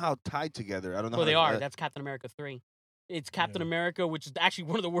 they're somehow tied together. I don't know. Well, how they to- are. That's Captain America 3. It's Captain Yeah. America, which is actually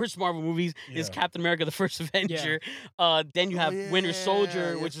one of the worst Marvel movies, is Yeah. Captain America the First Avenger. Then you Oh, have Winter yeah,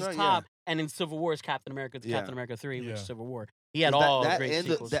 Soldier, that's which is right, top. And in Civil War is Captain America, Yeah. Captain America 3, which is Yeah. Civil War. He had Is that- all that great and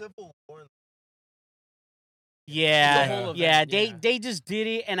the- sequels. that- Civil War. Yeah, The whole yeah, event, they just did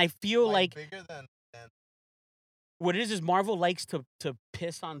it, and I feel like bigger than what it is Marvel likes to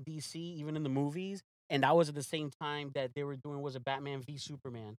piss on DC even in the movies, and that was at the same time that they were doing was a Batman v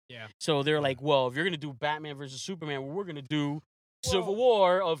Superman. Yeah. So they're Yeah. like, well, if you're gonna do Batman versus Superman, well, we're gonna do Civil Well-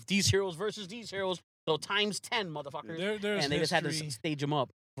 War of these heroes versus these heroes. So times 10, motherfuckers. There's And they just had to history stage them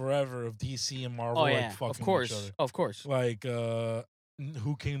up. forever of DC and Marvel Oh like yeah, fucking of each course, other. of course. Like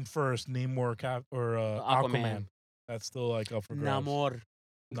who came first, Namor or Aquaman. Aquaman. That's still like up for grabs. Namor.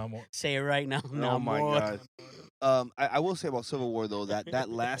 Namor. Say it right now. Oh my Namor. god. I will say about Civil War though that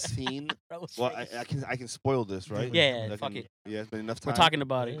last scene. That was Well, fake. I can spoil this, right? Yeah, I fuck can- it. Yeah, it's been enough time. We're talking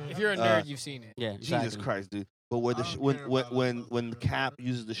about it. If you're a Uh, nerd, you've seen it. Yeah, Jesus exactly. Christ, dude. But where the I don't when care when about when all when those Cap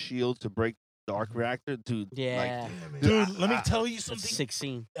uses the shield to break the arc reactor, dude. Yeah. Like, Dude, let me I- tell you That's something. a sick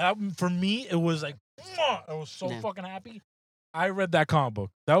scene. For me, it was like, I was so Yeah. fucking happy. I read that comic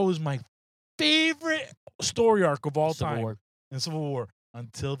book. That was my favorite story arc of all Civil time War. in Civil War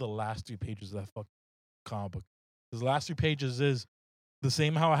until the last 3 pages of that fucking comic book. The last 3 pages is the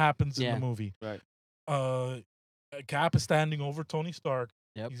same how it happens in Yeah. the movie. Right. Cap is standing over Tony Stark.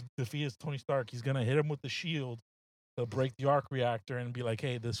 Yep. He's defeated Tony Stark. He's gonna hit him with the shield to break the arc reactor and be like,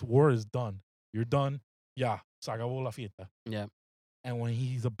 "Hey, this war is done. You're done. Yeah, se acabó la fiesta." Yeah. And when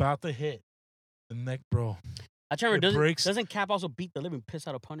he's about to hit the neck, bro, I tell you, It breaks- doesn't Cap also beat the living piss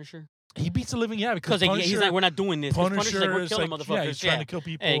out of Punisher? he beats the living Because because he's like, we're not doing this. 'Cause Punisher's like, we're is killing like, motherfuckers. yeah, he's trying to kill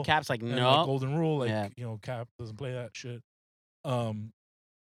people. And Cap's like, and, like, no. golden rule, like Yeah. Cap doesn't play that shit.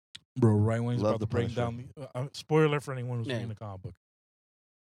 Bro, right when he's Love about the to bring Punisher. down the spoiler for anyone who's Yeah. reading the comic book.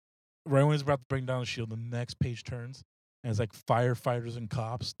 Right when he's about to bring down the shield, the next page turns and it's like firefighters and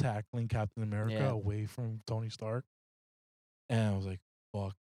cops tackling Captain America Yeah. away from Tony Stark. And I was like,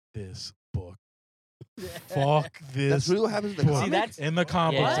 "Fuck this book! Fuck this!" That's really what happens in the book." See, comic. that's- in the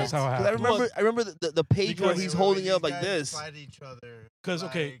comic books. Yeah. That's how it 'Cause happens. I remember the page where Because- he's holding it up like this. Fight each other. 'Cause,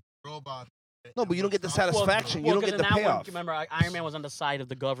 okay. like robots. No, but you don't get the Well, satisfaction. You don't 'cause get in the that one, payoff. remember, Iron Man was on the side of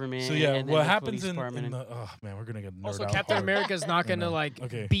the government. So yeah, and then what the happens police in department. the oh man, we're gonna get nerd Also, out Captain hard. America's not I gonna know. like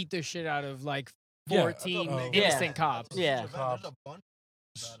Okay. beat the shit out of like Yeah, 14 yeah. innocent cops. Yeah.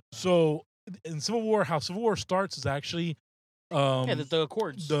 So in Civil War, how Civil War starts is actually yeah, the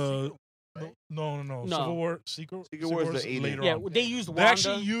Accords. the no. No. Civil War Secret War is the War's 80s. later yeah, on. they used They Wanda.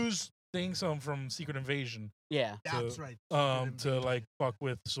 actually use things from Secret Invasion yeah. That's to- right. to like fuck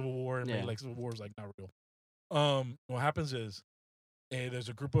with Civil War and Yeah. make like Civil War is like not real. What happens is there's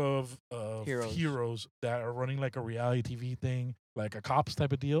a group of heroes that are running like a reality TV thing, like a cops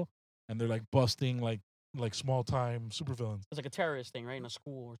type of deal, and they're like busting like small time supervillains. It's like a terrorist thing, right? In a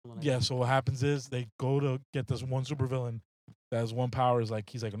school or something like Yeah, so what happens is they go to get this one supervillain that has one power is like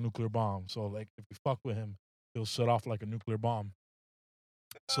he's like a nuclear bomb. So like if you fuck with him, he'll set off like a nuclear bomb.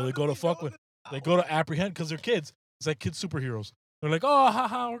 So they go to fuck with they go to apprehend because they're kids. It's like kid superheroes. They're like, oh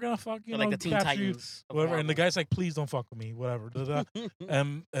haha, we're gonna fuck you that. know, Like the Teen capture you, Titans. of whatever. And the Marvel. guy's like, please don't fuck with me, whatever. da, da.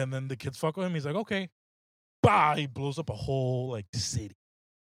 and then the kids fuck with him. He's like, okay. Bah, he blows up a whole like city.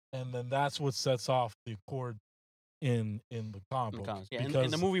 And then that's what sets off the Accord in the comic book. Yeah, in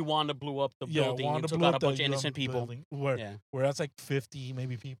because the movie, Wanda blew up the yeah, building Wanda and took blew out a up the bunch of innocent people. building, where Yeah, that's like 50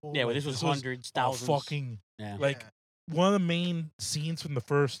 maybe people. yeah, but like, this was hundreds, a thousands. fucking yeah, like one of the main scenes from the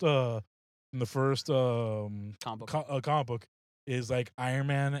first comic book. comic book is like Iron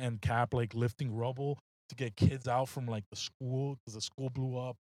Man and Cap like lifting rubble to get kids out from like the school because the school blew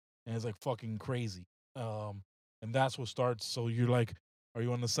up and it's like fucking crazy. And that's what starts. So you're like, are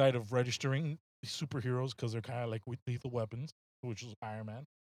you on the side of registering superheroes because they're kind of like with lethal weapons, which is Iron Man,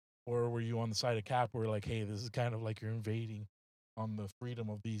 or were you on the side of Cap where like, hey, this is kind of like you're invading on the freedom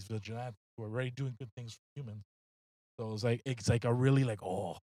of these vigilantes who are already doing good things for humans. So it's like a really like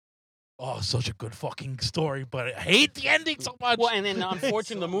oh, such a good fucking story, but I hate the ending so much. Well, and then It's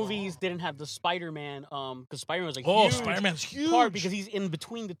unfortunately, the so movies long. didn't have the Spider-Man, because Spider-Man was a oh, huge Spider-Man's huge. part because he's in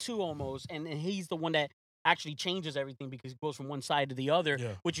between the two almost, and he's the one that actually changes everything because he goes from one side to the other,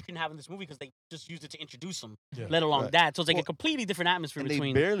 Yeah. which you can have in this movie because they just used it to introduce him, Yeah. let alone Right. that. So it's like Well, a completely different atmosphere And they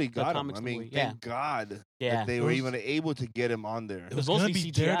between. barely got him. comics I and the mean, movie. thank God Yeah. that they It were was- even able to get him on there. It was mostly gonna be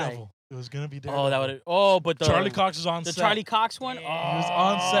CGI. Daredevil. It was gonna be Daredevil. Oh, that would. Oh, but the Charlie Cox is on the set. Charlie Cox one. Yeah. Oh, He was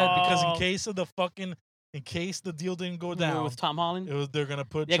on set because in case the deal didn't go down, with Tom Holland. they're gonna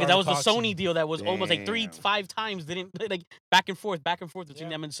put. Yeah, because that was Charlie the Cox Sony in. deal that was almost like Damn. 5 times. Didn't like back and forth between Yeah.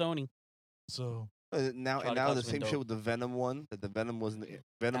 them and Sony. So Now Charlie the Cox has been same shit dope. with the Venom one. That the Venom was in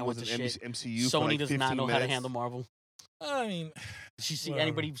That was in the shit. MCU. for Sony like does 15 not know how to minutes. handle Marvel. I mean, Did you see Whatever.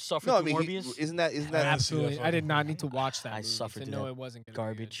 anybody suffer No, I through mean, Morbius? isn't that I that haven't seen that Absolutely, I did fucking not movie. need to watch that. I movie suffered to through know that it wasn't gonna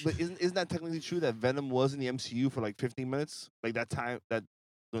garbage. But isn't that technically true that Venom was in the MCU for like 15 minutes? Like that time that.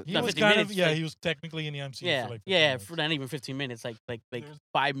 he Not was 50 kind minutes, of yeah. like- He was technically in the MCU Yeah, for like 15 yeah, minutes. for not even 15 minutes, like There's-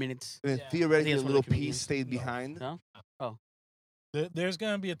 5 minutes. And then Yeah. theoretically, a that's one of little the comedians. piece stayed No. behind. No? There's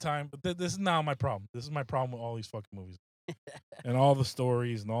gonna be a time, but this is now my problem. This is my problem with all these fucking movies, and all the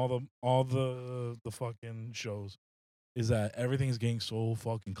stories and all the fucking shows, is that everything's getting so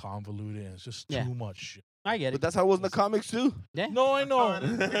fucking convoluted and it's just Yeah. too much shit. I get But it. that's how it was in the comics too. No, I know,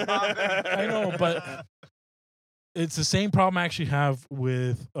 I know, but it's the same problem I actually have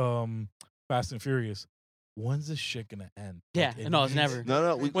with Fast and Furious. When's this shit gonna end? Yeah, it no, it's needs- never.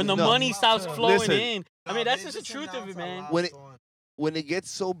 No, When the no. money stops flowing Listen. in, I mean that's just the truth of it, man. When when it gets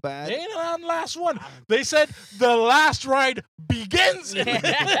so bad, They ain't on the last one. They said the last ride begins in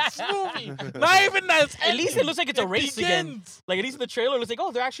this movie. Not even that. At least it looks like it's a race again. begins. Like at least in the trailer, it looks like,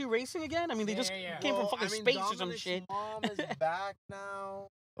 oh, they're actually racing again. I mean, they Yeah, just yeah. came from fucking space or some shit. Mom is back now.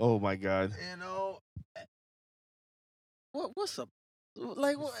 oh my god, You know. What's up?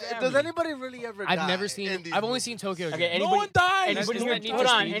 Like, does Family. anybody really ever? I've die never in seen. these I've only movies? seen Tokyo. Okay, Drift. No anybody, one died. anybody Does here? that need Hold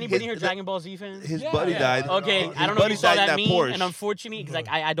to on, speak? anybody here His- Dragon Ball Z fan? his Yeah, buddy yeah. died. Okay, His I don't know if buddy you saw died in that that meme, Porsche. and unfortunately, because like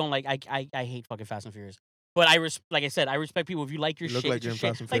Right. I don't like I hate fucking Fast and Furious. But like I said, I respect people. If you like your You look shit, like it's your you're in shit.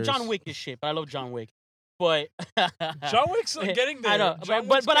 Fast and Like John Furious. Wick is shit, but I love John Wick. But John Wick's getting there. I know, John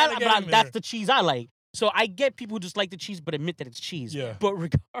but Wick's kinda getting that's there. the cheese I like. So I get people who just like the cheese, but admit that it's cheese. Yeah. But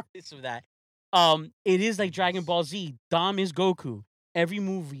regardless of that, it is like Dragon Ball Z. Dom is Goku. Every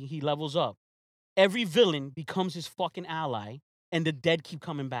movie he levels up. Every villain becomes his fucking ally, and the dead keep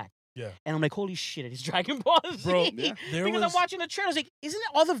coming back. Yeah. And I'm like, holy shit, it's Dragon Ball Z. Bro, Yeah. there because was I'm watching the trailer, I was like, isn't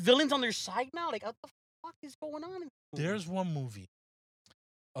all the villains on their side now? Like, what the fuck is going on? In this movie? there's one movie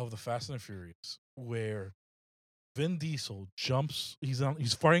of the Fast and Furious where Vin Diesel jumps. He's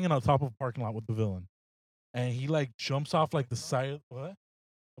fighting on top of a parking lot with the villain, and he like jumps off like the side of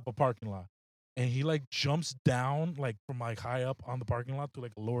a parking lot, and he like jumps down like from like high up on the parking lot to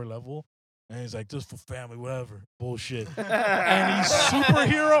like a lower level, and he's like, just for family, whatever, bullshit. And he's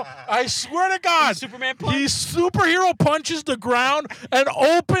superhero. I swear to God, Superman punch? he superhero punches the ground and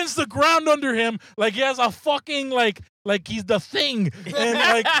opens the ground under him like he has a fucking like he's the Thing. And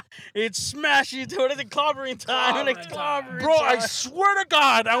like, it's smashing to it. It's clobbering time. Like, clobbering bro, I time. swear to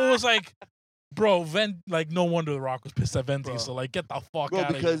God, I was like, bro, no wonder The Rock was pissed at Vin Bro. Diesel. Like, get the fuck bro. out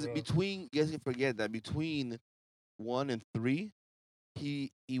Because of here, bro. between you guys can forget that between 1 and 3,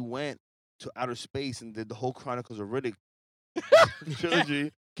 he went to outer space and did the whole Chronicles of Riddick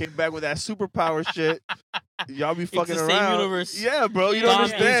trilogy. Came back with that superpower shit. Y'all be fucking the same around. universe. Yeah, bro. You Dom don't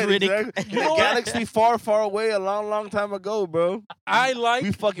is understand. Riddick. Exactly. You know what? Galaxy far, far away, a long, long time ago, bro. I like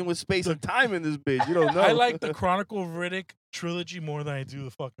We fucking with space and time in this bitch. You don't know. I like the Chronicle of Riddick trilogy more than I do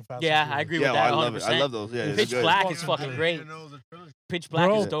the fucking Fast. Yeah, and I Furious. agree Yeah, with that. I love 100%. it. I love those. Yeah, they're Pitch good. Black is Fucking fucking good. great. You know, the trilogy. Pitch Black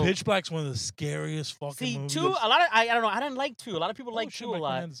Bro, is dope. Pitch Black's one of the scariest fucking See, movies. 2, a lot of I don't know. I didn't like 2. A lot of people Oh, like shit, 2 a Michael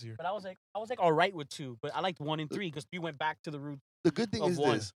lot. Mann's here. But I was like all right with 2. But I liked 1 and 3 because we went back to the root. The good thing of is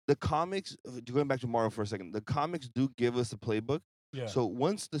one. this: the comics. Going back to Marvel for a second, the comics do give us a playbook. Yeah. So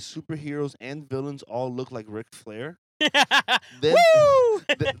once the superheroes and villains all look like Ric Flair, then Woo!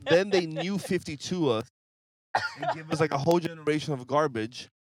 then they knew 52 us and give us like a whole generation of garbage,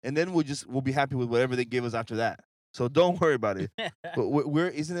 and then we'll be happy with whatever they give us after that. So don't worry about it. But we're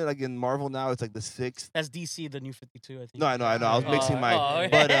isn't it like in Marvel now? It's like the 6th. That's DC, the new 52, I think. No, I know. I was mixing my.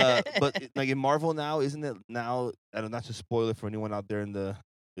 oh, But like in Marvel now, isn't it now? I don't not to spoil it for anyone out there in the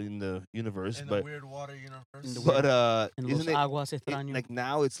universe, In the but weird water universe. In the but in Los isn't it Aguas Extraños. like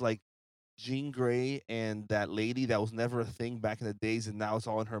now it's like Jean Grey and that lady that was never a thing back in the days, and now it's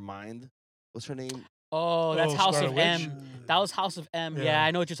all in her mind. What's her name? Oh, that's Oh, House Scarlet of Witch? M. That was House of M. Yeah, Yeah.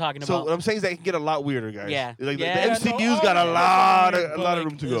 I know what you're talking So about. what I'm saying is that it can get a lot weirder, guys. Yeah. Like Yeah, the MCU's got a lot of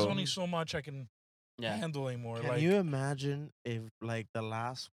room to There's go. only so much I can. Yeah. handle anymore. Can like you imagine if like the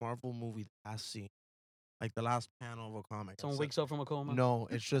last Marvel movie that I seen, like the last panel of a comic? Someone it's wakes up from a coma. No,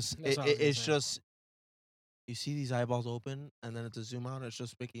 it's just That's what I was gonna it's say. just you see these eyeballs open, and then it's a zoom out. It's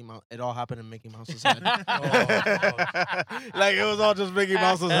just Mickey Mouse. It all happened in Mickey Mouse's head. Like it was all just Mickey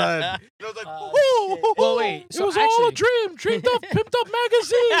Mouse's head. It was like, Oh, shit. Well, wait. it So was all a actually, dream, dreamed up, pimped up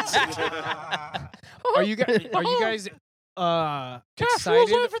magazines. are you guys Cash rules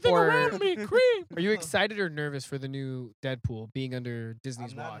excited everything or around me. Cream. are you excited or nervous for the new Deadpool being under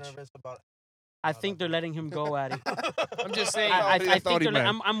Disney's watch? about. I think they're letting him go at it. I'm just saying. I That's think all he they're.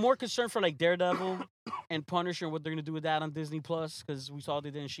 meant. I'm more concerned for like Daredevil and Punisher and what they're gonna do with that on Disney Plus because we saw they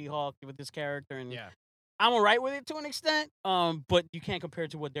did in She-Hulk with this character and Yeah. I'm alright with it to an extent. But you can't compare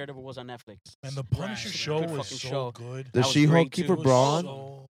it to what Daredevil was on Netflix. And the Punisher Right. show Good was fucking so show. good. The That was She-Hulk great, keep too. her bra on?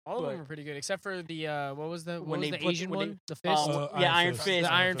 So- All of But- them are pretty good, except for the what was the When they the put- Asian when they- one, the fist. Yeah, Iron Fist. Fist.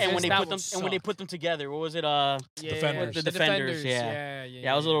 The Iron And when Fist, they that put them one and when they sucked. put them together, what was it? Defenders. The Defenders, yeah. yeah,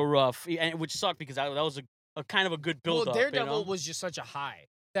 Yeah, it was a little rough, and which sucked because that was a kind of a good build Well, up. Daredevil was just such a high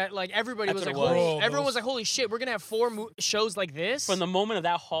that like everybody That's was like, what it was. holy, Bro, everyone was those- like, holy shit, we're gonna have 4 shows like this. from the moment of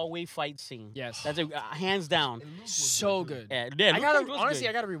that hallway fight scene. Yes. That's hands down. so good. Yeah, I Luke gotta Cage was honestly, good.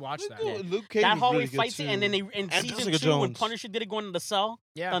 I gotta rewatch that. Yeah. Luke Cage That was hallway really good fight scene, and then too. they in And season Jessica 2 when Jones. Punisher did it going in the cell,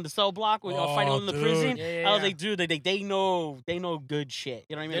 Yeah. on the cell block, with fighting Oh, in the dude. prison. Yeah, I was yeah. like, dude, they know good shit.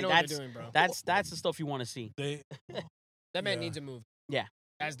 You know what I They mean? know Like, what they're doing, bro. that's the stuff you want to see. They That man Yeah. needs a move. Yeah.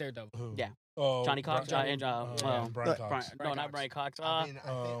 As Daredevil. who? Yeah. Oh, Johnny Cox, Brian- and Brian Cox. no, not Brian Cox.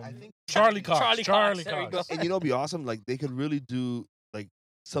 I think Charlie Cox. Charlie Cox, there you Cox. go. And you know, it'd be awesome. Like they could really do like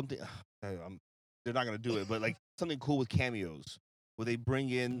something. They're not gonna do it, but like something cool with cameos, where they bring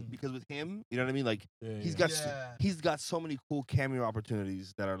in because with him, you know what I mean. Like Yeah, he's yeah. got he's got so many cool cameo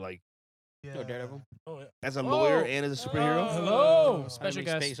opportunities that are like Yo, Daredevil. Oh, yeah. as a lawyer Oh. and as a superhero. Hello. Special Make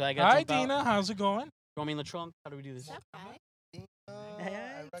guest. space, so I gotta Hi, jump out. Dina. How's it going? Throw me in the trunk. How do we do this?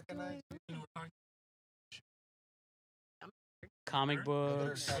 I recognize. Comic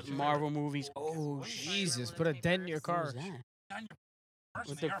books, Marvel movies. Oh, Jesus, put a dent in your What was car. that?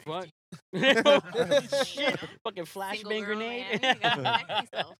 What the fuck? Shit. Fucking flashbang grenade.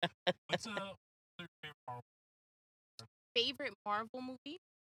 What's Favorite Marvel movie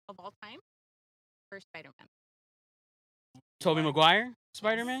of all time? First Spider-Man. Tobey Maguire,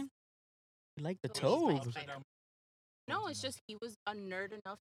 Spider-Man. I like the So he's my toad. Spider-Man. No, it's just he was a nerd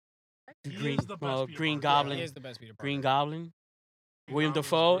enough. He Green, is the best Peter Green Parker. Goblin. He is the best Peter Parker. Green Goblin. William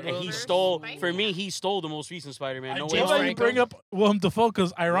Dafoe, and he First stole. For Spider-Man. me, he stole the most recent Spider-Man. No I way. just James like you Franco. bring up Willem Dafoe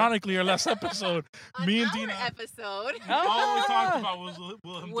because ironically, our last episode, On me and our Dina, episode. all we talked about was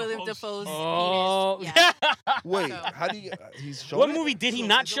Willem William Dafoe's. Dafoe's Oh, penis. Yeah. Wait, So- how do you? He's showing What it? movie did he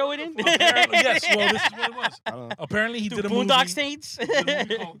not show it in? Apparently, yes. Well, this is what it was. I don't know. Apparently, he Dude, did a Boondock movie. Saints. He did a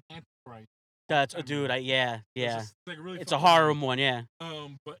movie called Antichrist. That's dude. Yeah. It's just, like, really It's a fucking horror movie. one. Yeah.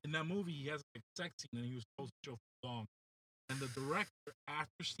 But in that movie, he has like a sex scene, and he was supposed to show for long. And the director,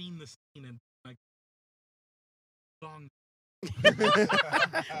 after seeing the scene and like, song We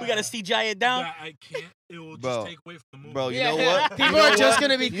gotta CGI it down. that I can't, it will just Bro. take away from the movie. Bro, you Yeah, know yeah. what? People You know are just what?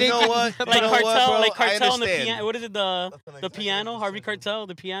 gonna be You know thinking what? like You Like know what, Cartel, bro? like I Cartel and the understand. piano. What is it? The piano, Harvey Cartel,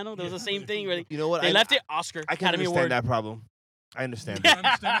 the piano. That was the same thing. Where You know what? they left it. Oscar I can Academy understand Award. that problem. I understand You that.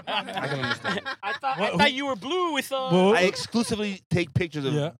 understand that? I can understand. I thought What- I thought you were blue with Well, I exclusively take pictures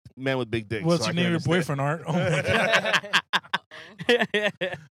of Yeah. men with big dicks. What's so your I name, can your understand. boyfriend, Art? Oh my god.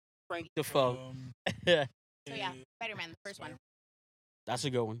 Frank Defoe. So yeah, Spider-Man, the first one. That's a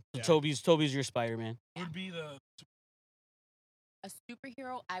good one. Yeah. Toby's your Spider-Man. Would be the A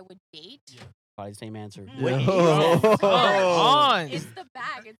superhero I would date. Probably the same answer. Wait. Come on. It's the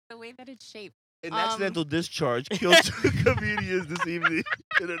bag. It's the way that it's shaped. An accidental discharge killed 2 comedians this evening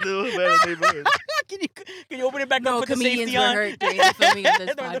in a little better neighborhood. can you open it back No up? Put the comedians safety were on. hurt during the filming of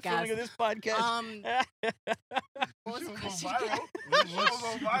this During the filming podcast. of this podcast. What was the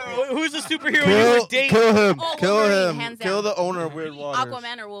Who's the superhero you would date? Kill him. Oh, Kill Wolverine, him. hands Kill down. the owner of Weird Waters.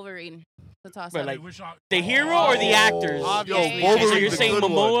 Aquaman or Wolverine? The toss But up. like the hero or the actors? Obviously. Yo, So Wolverine's you're the saying good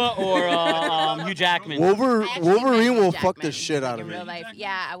one. Momoa or Hugh Jackman? I actually Wolverine met will Hugh fuck the Jackman, shit out like, of in me. real life.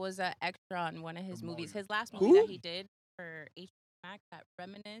 Yeah, I was an extra on one of his movies. His last movie Who? that he did for HBO Max, that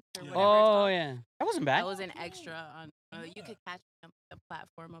Reminisce or whatever. it's Oh called. yeah, that wasn't bad. I was an extra on. You could catch me on the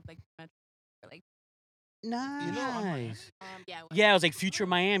platform of like Metro, or, like Nice. yeah. Yeah, it was like Future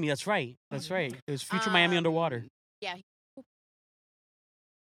Miami. That's right. That's right. It was Future Miami underwater. Yeah.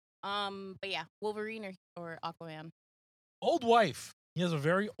 But yeah, Wolverine or Aquaman. old wife. He has a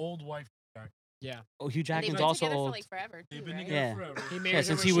very old wife. Oh, Hugh And they've Jackman's been also together old. for like forever. They've Too, been right? together Yeah. forever. He married Yeah, her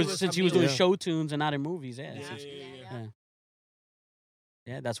since when he she was doing Camila. show tunes and not in movies. Yeah. Yeah, since- yeah, yeah. yeah.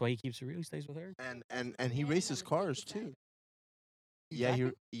 Yeah, that's why he keeps it real. He stays with her. And he races cars too. Yeah, Like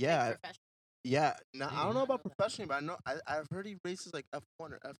professional. yeah. Now I don't know about professionally, but I know I've heard he races like F1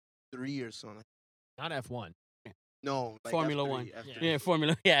 or F3 or something. Not F1. No, like Formula F3, One. F3. Yeah,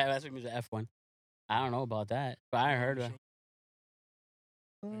 Formula. Yeah, that's what means F1. I don't know about that, but I heard that.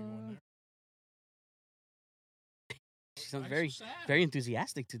 She sounds very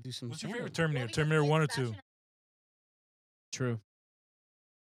enthusiastic to do some. What's your favorite stand-up. Terminator? Terminator 1 or 2? True.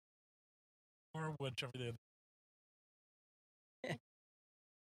 Or whichever they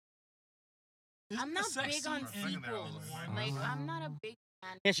I'm not big on sequels. Like, I'm not a big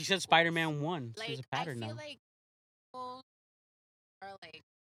fan. Yeah, she said Spider-Man 1. Like, She's a I pattern feel now. like sequels are like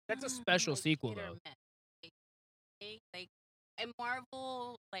That's a special like, sequel hit or though. miss. Like, and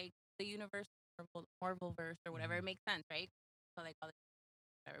Marvel, like the universe, Marvel verse or whatever, it makes sense, right? So like all the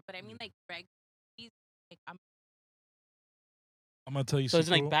whatever. But I mean, like Greg, he's like I'm I'm gonna tell you. So it's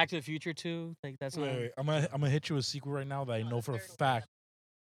like sequel. Back to the Future too. Like that's not. Wait. I'm gonna hit you with a sequel right now that I Oh, know the for a third one. fact.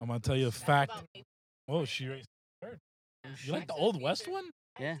 I'm gonna tell you a fact. about maybe Oh, she raced third. You like Back the to old Future. West one?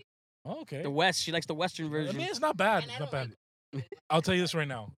 Yeah. Oh, okay. The West. She likes the Western I version. mean, it's not bad. And It's I not don't bad. like I'll tell you this right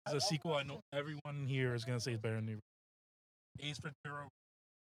now. It's a sequel. I know everyone here is gonna say it's better than the Ace Ventura.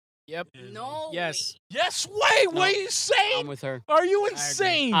 Yep. is- No. Yes. Yes. Wait. No. What are you saying? I'm with her. Are you agree.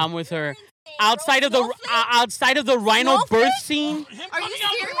 insane? I'm with her. Insane, Outside bro. of the Snowflake? outside of the Rhino Snowflake? birth scene, Him Are you coming out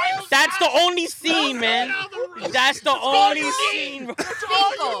the serious? rhino's that's the ass. only scene, man. That's the That's all only you need. scene. Bro. That's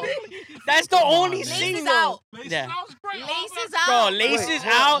all Bingo. you need. That's the Come on, only man. scene, Laces though. out. Laces Yeah. out's great. Laces Bro, out. laces Wait,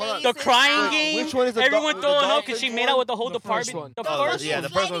 out. hold on. The Laces crying out. game. Which one is the Everyone the throwing up because dolphin she made out with the whole The first department. one. The Oh, first yeah, one. the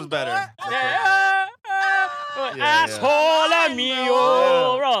first one's better. Yeah. Yeah. Asshole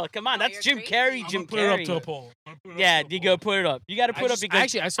mio. Bro, come on. No, That's you're Jim crazy. Carrey. I'm Jim gonna put it up to a Carrey. poll. Yeah, you go put it up. You got to put it up because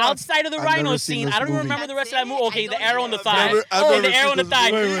Actually, I saw. outside of the I've Rhino never seen scene, this I don't even movie. remember the rest of that That's movie. it? Okay, I the don't arrow in the know. thigh. I've Oh, never the arrow in the seen this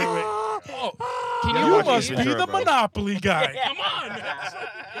thigh. Wait. Oh, Can Yeah, you watch you Ace must be Ventura, the bro. Monopoly guy. Yeah. Come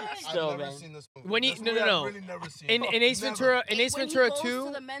on. Still, I've never man. seen this movie. When he This no movie no I've no really never seen. in Ace Never. Ventura in Ace When Ventura he goes 2.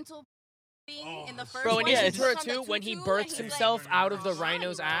 to the mental thing in the first Bro, in one, Ace Yeah, he it's- Ventura puts on the 2, when he tutu births and he's himself like, out of the "Come on,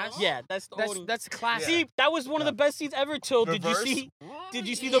 rhino's bro." ass. Yeah, that's the only. That's classic. See, that was one of the best scenes ever. Till did you Reverse? see? Did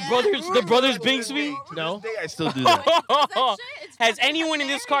you see Yeah. the brothers Bigsby? No. To this day, I still do that. That shit, it's Has fucking anyone in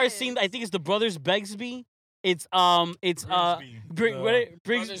this car hilarious. seen? I think it's the brothers Bigsby. It's Briggs,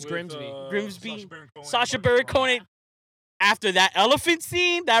 Brothers Grimsby. Grimsby, Sacha Baron Cohen. After that elephant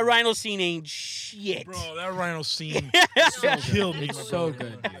scene, that rhino scene ain't shit. Bro, that rhino scene So killed me. It's my so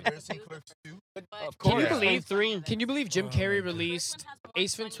brother. good. Have you ever seen Clerks 2? But Of Can you course. believe- Three? Can you believe Jim Oh, Carrey my released God.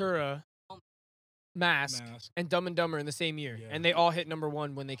 Ace Ventura, Mask, Mask. and Dumb and Dumber in the same year, Yeah. and they all hit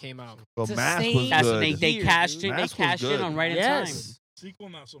 #1 when they came out? Well, It's the Mask same was That's good. they year, cashed dude. in. They Mask was cashed in good. on right in Yes. Sequel,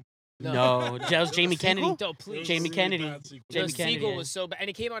 not so. time. No, that was Jamie Kennedy. No, It was please. Jamie a really Kennedy. bad sequel. The Jamie Kennedy, sequel yeah. was so bad, and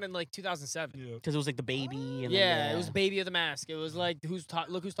it came out in like 2007. Yeah. Because it was like the baby. And Yeah, then, it was Baby of the Mask. It was like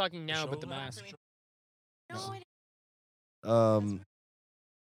look who's talking now, but the show? mask. No, it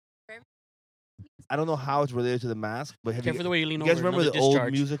I don't know how it's related to the mask, but have Careful you, the way you lean you over. guys remember another the old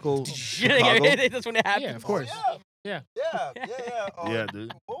discharge. musical Yeah, Chicago? that's when it happened. Yeah, of course. Yeah, Yeah,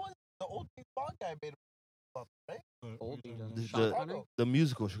 dude. What was the old James Bond guy made about, right? Old dude, The- Sean the- Connery? The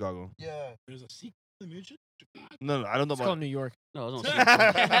musical Chicago. Yeah. There's a sequel to the music. No, I don't know It's about. called New York. No, it was no sequel.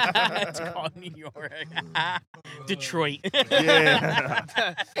 It's called New York. Detroit. Yeah.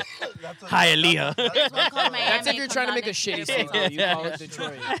 Hialeah. That's if you're trying to make a shitty sequel. You call it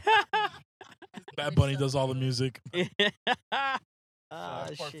Detroit. Bad Bunny does all the music. Ah,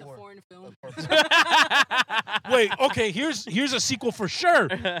 Part shit. It's a foreign film. Wait, okay. Here's a sequel for sure.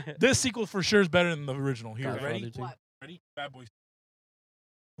 This sequel for sure is better than the original. Here, Godfather ready? too. What? Ready? Bad Boys.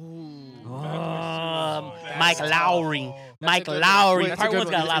 Mike Lowry. Mike good one. Lowry. Wait, that's a Part good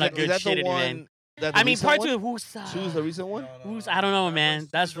one's one. got a lot of Is good that shit the in it, one? man. That the I mean, recent part one? two. Who's Two's the recent one. Who's I don't know, man.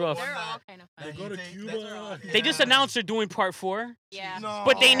 That's rough. They're all kind of They fun. go to Cuba. They just announced they're doing part 4, Yeah.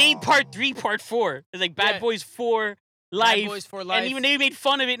 but they named part 3 part 4. It's like Bad Yeah. Boys 4 Life. Bad Boys for Life. And even they made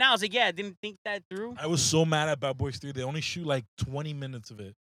fun of it now. I was like, yeah, I didn't think that through. I was so mad at Bad Boys 3. They only shoot like 20 minutes of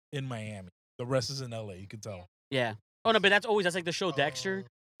it in Miami. The rest is in LA. You can tell. Yeah. Oh no, but that's like the show Dexter.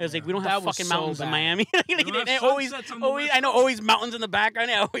 It's like we don't have That was fucking so mountains in bad. Miami. don't have always, sunsets on the always, West I know Coast. always mountains in the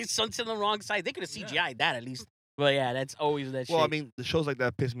background. Yeah, always sunset on the wrong side. They could have Yeah. CGI'd that at least. But yeah, that's always that shit. Well, I mean, the shows like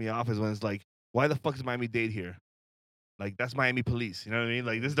that piss me off is when it's like, why the fuck is Miami-Dade here? Like, that's Miami police. You know what I mean?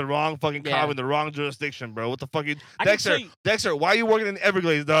 Like, this is the wrong fucking Yeah. cop in the wrong jurisdiction, bro. What the fuck? I can Dexter, tell you- Dexter, why are you working in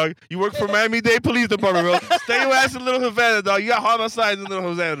Everglades, dog? You work for Miami-Dade Police Department, bro. Stay your ass in Little Havana, dog. You got homicides in Little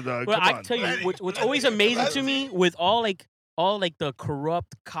Havana, dog. Well, Come I on. tell you, what's always amazing to me with all the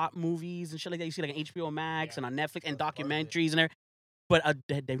corrupt cop movies and shit like that. You see like on HBO Max and on Netflix and documentaries and everything. but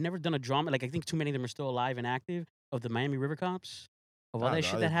they've never done a drama. Like I think too many of them are still alive and active of the Miami River Cops. Of all Nah, that nah,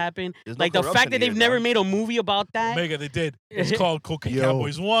 shit there- that happened. there's no Like the corruption fact that here, they've never dog. made a movie about that. Omega, they did. It's called Cocaine Yo.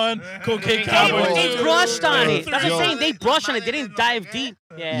 Cowboys 1, Cocaine Cocaine Cowboys Cowboys 2. They brushed on it. That's what I'm Yo. saying. They brushed on it. They didn't dive deep.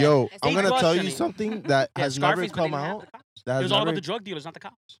 Yeah. Yo, They I'm gonna brushed tell on you it. something that Yeah, has never Scarface, but they come didn't have out. the cops. That It has was all never. about the drug dealers, not the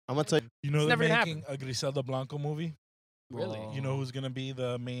cops. I'm gonna tell you. You know It's they're never gonna making a Griselda Blanco movie? Really? You know who's going to be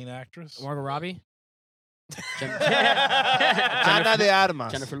the main actress? Margot Robbie. Ana de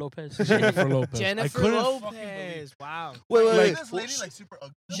Armas. Jennifer Lopez. Jennifer Lopez. I Jennifer couldn't fucking believe- Lopez. Wow. Wait, wait, wait. This lady like super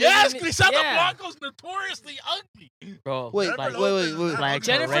ugly. Yes, Jennifer- Griselda yeah. Blanco's notoriously ugly. Bro, Wait, like, wait. like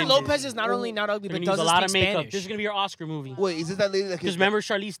Jennifer horrendous. Lopez is not only not ugly, They're but gonna use doesn't a lot of speak makeup. Spanish. This is gonna be your Oscar movie. Wait, is it that lady that Because killed? remember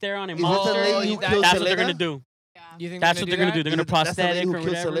Charlize Theron in Is it the Monster? lady who that- killed That's what they're Selena? gonna do. Yeah. You think That's they're what they're gonna do. They're gonna That's the lady prosthetic who or killed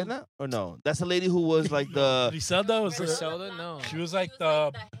whatever. Selena? Or no? That's the lady who was like the. Griselda was Griselda? No. she was like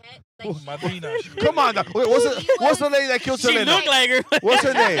the Madrina. Come on, dog. Wait, what's the lady that killed She Selena? looked like her. What's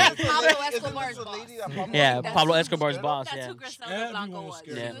her name? That's Pablo Escobar's boss. Yeah, That's Pablo who- Escobar's boss. That's Yeah. who Griselda Everyone Blanco was was.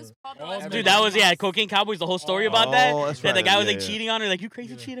 scared She of was her. Pablo All Escobar's Dude, that was boss. Cocaine Cowboys. The whole story about that. Oh, that's That the right, guy was yeah, like yeah. cheating on her. Like you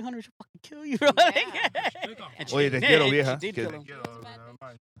crazy Yeah. cheating on her. She'll fucking kill you, bro. And she Oye, did. te quiero, And vieja. She did Que- kill him.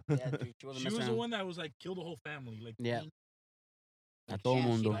 Yeah, dude, she wasn't She messing was the around. one that was like killed the whole family. Like Yeah. A Like, todo Yeah, she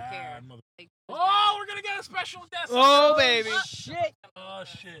mundo. don't care. bad mother- Like, Oh, we're gonna get a special guest. Oh, baby. Shit. Oh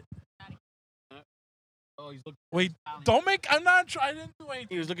shit. Oh, he's looking. Wait, don't make. I'm not trying. I didn't do anything.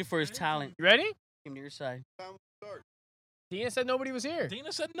 He was looking for his talent. You ready? Came to your side. Dina said nobody was here.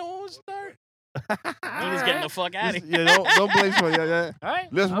 Dina said no one start. He was getting the fuck out of here. Yeah, don't blame for yeah. All right.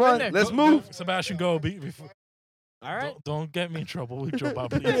 Let's I'm in run. there. Let's Go- move. go, Sebastian, go. Before. All right. Don't get me in trouble with Joe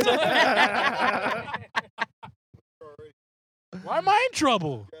Bob, please. Why am I in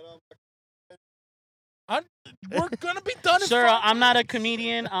trouble? We're gonna be done. In Sir, 5 I'm not a minutes.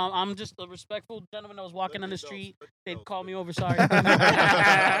 comedian. I'm just a respectful gentleman that was walking on the street. They'd call me over. Sorry.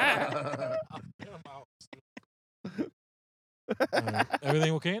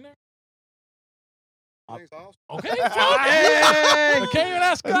 Everything okay in there? Okay, Hey! I can't even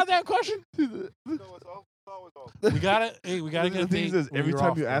ask a goddamn question. We gotta, we gotta The get a thing date is, when every you're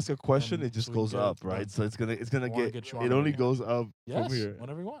time off, you though. ask a question, Um, it just so we goes get up, it right? done. So it's gonna I wanna get you on it only again. goes up Yes, from here.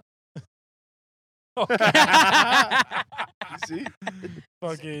 whenever you want. You see?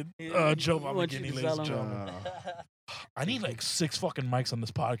 Fucking Joe I want you Lamborghini, to ladies sell and him. gentlemen. I need like 6 fucking mics on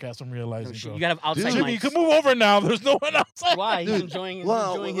this podcast. I'm realizing, Shit, bro. you gotta have outside Jimmy, you mics. can move over now. There's no one outside. Why? He's Dude, enjoying, his,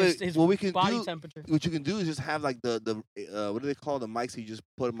 well, enjoying wait, his what we can body do- temperature. What you can do is just have like the what do they call the mics? You just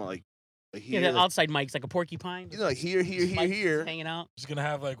put them on like Yeah, here, they have like, outside mics like a porcupine. you know, like here, Mics here. hanging out. Just gonna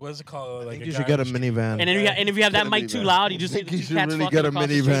have like, what is it called? I Like think a you guy should get a on the street. minivan. And then if you have that Get a mic too minivan. loud, you just I see think the you two should cats really fucking get a across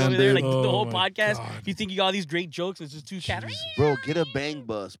the street minivan, over there, dude. like the Oh whole my podcast. God. You think you got all these great jokes? It's just two cats. Jesus. Bro, get a bang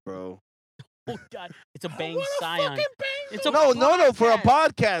bus, bro. Oh God, it's a I bang want a scion. fucking bang It's a No, for a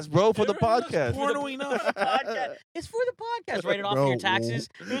podcast. podcast, bro, for the Everyone does podcast. porno enough. Podcast. It's for the podcast. Write it off Bro, your taxes.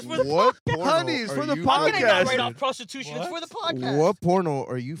 It was for the What porno Honey, it's are for the you How can I not podcast. write filming? off prostitution? It's for the What? podcast. What porno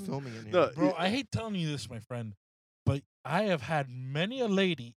are you filming in here? No, Bro, I hate telling you this, my friend, but I have had many a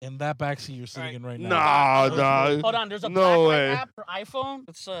lady in that backseat you're sitting in right now. Nah, Hold dog. Hold on, there's a No blacklight way. app for iPhone.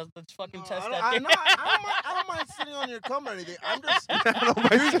 Let's fucking test that. I thing. don't mind sitting on your cum or anything. I'm just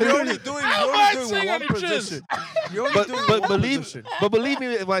mind you're only doing sitting on one your jizz. position. You're only But doing but one believe position. but believe me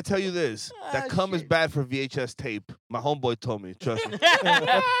if I tell you this, Ah, that cum is shit. bad for VHS tape. My homeboy told me. Trust me.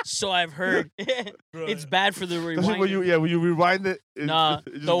 So I've heard. It's bad for the Especially when rewind. when you rewind it. Nah,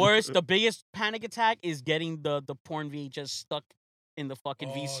 it just- the worst, the biggest panic attack is getting the porn VHS stuck in the fucking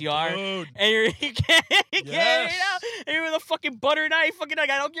Oh, VCR. dude. And you can't get it Yes. out. And you're with a fucking butter knife. Fucking like,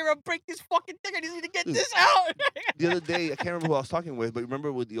 I don't care. I'll break this fucking thing. I just need to get this out. The other day, I can't remember who I was talking with, but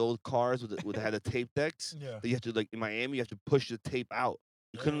remember with the old cars with had the tape decks? Yeah. That you have to like in Miami, you have to push the tape out.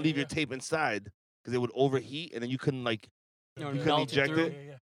 You couldn't Yeah, leave your yeah. tape inside because it would overheat, and then you couldn't like You know, You couldn't melt eject through. it?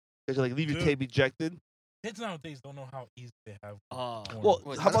 you had to like leave your Dude. tape ejected. Kids nowadays don't know how easy they have. Oh, Well,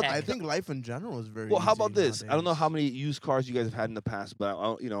 what's how about- tech? I think life in general is very. Well, how easy about this? I don't know nowadays. how many used cars you guys have had in the past, but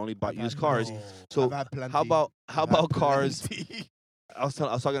I only bought used cars. No. So I've had plenty. how about I've had cars? plenty. I was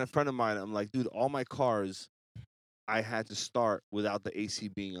talking to a friend of mine. I'm like, dude, all my cars, I had to start without the AC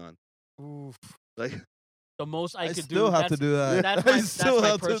being on. Oof. Like, The most I I could still do. have to do that. That's I my, still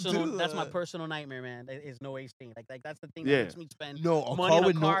have to personal. do That's my that. personal nightmare, man. Is no AC. Like that's the thing Yeah. that makes me spend No, a money car on a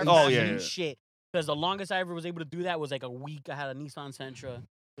with no car. AC. Oh, for yeah, absolute yeah. shit. Because the longest I ever was able to do that was like a week. I had a Nissan Sentra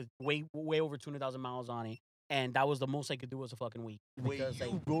with way over 200,000 miles on it, and that was the most I could do was a fucking week. Wait, Because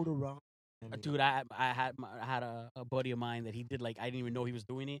like, you rode around. dude, I had a buddy of mine that he did like I didn't even know he was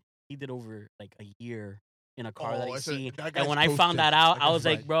doing it. He did over like a year in a car that Oh, I I said, see. that And guy's when I found toasted. that out, That I guy's was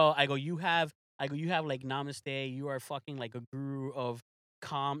like, fried. bro, I go, you have I go, you have like namaste. You are fucking like a guru of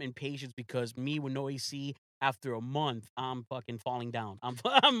calm and patience because me with no AC. After a month, I'm fucking falling down. I'm Just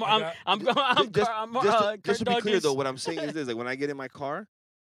to be clear though, Douglas. what I'm saying is this: like when I get in my car,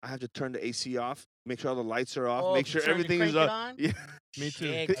 I have to turn the AC off, make sure all the lights are off, Oh, make sure turn- everything crank is it on. on? Yeah. Me too.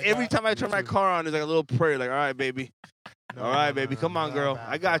 Shit. 'Cause every time I turn my too. car on, there's like a little prayer, like, "All right, baby, No, all right, no, baby, no, come no, on, no, girl, bad,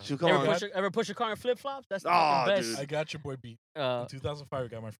 I got bro. you, come Ever on." ever push your car in flip flops? That's the Aw, fucking best. dude. I got your boy beat. Uh, In 2005, I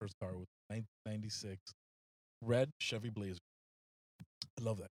got my first car with 1996 red Chevy Blazer. I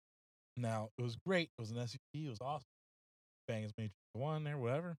love that. Now it was great. It was an SUV. It was awesome. Bangers Matrix 1 there,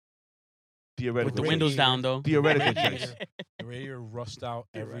 whatever. Theoretical. with the Great windows ears. down though. Theoretical Radiator- choice. The radiator rust out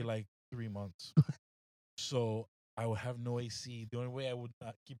every Theoretical. like 3 months. So I would have no AC. The only way I would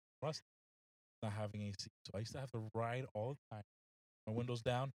not keep rust not having AC. So I used to have to ride all the time. My windows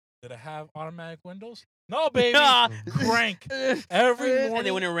down. Did I have automatic windows? No, baby. Crank. Every And then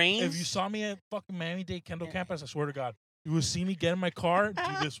morning, when it rains, if you saw me at fucking Miami-Dade Kendall campus, I swear to God, you would see me get in my car, do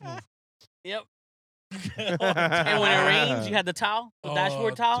this move. yep. and And when it rains, you had the towel, the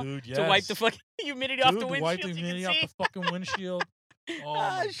dashboard towel, dude, to wipe the yes. fucking humidity off the Dude, windshield. wipe the so you can humidity off see. the fucking windshield. Oh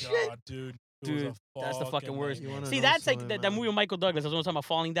Ah, my shit. God, dude. It was Dude, a that's the fucking worst. nightmare. wanna See, know that's like something, that man? movie with Michael Douglas. I was talking about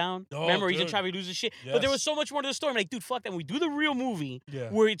falling down. Oh, Remember, he's in dude. traffic, loses shit. But there was Yes. so much more to the story. I'm like, dude, fuck that. When we do the real movie, Yeah.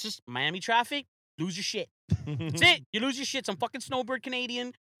 where it's just Miami traffic, lose your shit. That's it. You lose your shit. Some fucking snowbird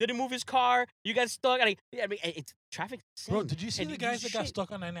Canadian didn't move his car. You got stuck. I mean, it's traffic. Bro, did you see and the you guys lose that got shit.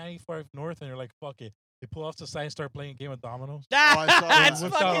 stuck on 995 North and they're like, fuck it. They pull off the side and start playing a game of dominoes? Oh, I saw that. That's I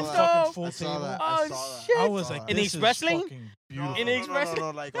Whipped saw out fucking a that. fucking dope. full I saw table. that. Oh, I saw that. shit. I was like, In the this express is lane? fucking No, beautiful. In the express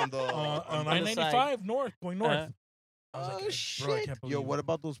no, like on the On on the side. 995 North, going north. Uh, I was like, oh, bro, I shit. can't believe Yo, it. what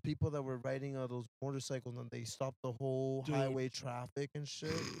about those people that were riding those motorcycles and they stopped the whole Dude. highway traffic and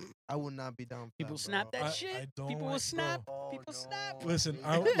shit? I would not be down for People that, snap bro. that I shit. don't People will like- snap. bro. Oh, People no. snap. Listen,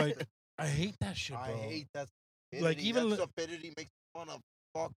 I I hate like, that. I hate that shit, bro. I hate that. Like, even that li- stupidity makes me wanna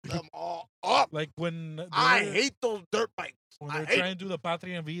fuck them all up. Like when I they're- hate those dirt bikes. when I they're hate trying to do the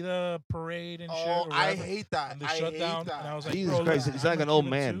Patria Vida parade and shit. Oh, or I whatever, hate that. and they I shut hate down. that. And I was like, Jesus bro, Christ, listen, it's like I'm a an old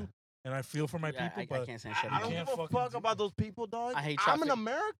Cuban man. too, and I feel for my Yeah, people, I but can't stand I shut don't you down. can't give a fucking fuck do- about those people, dog. I hate I'm in traffic.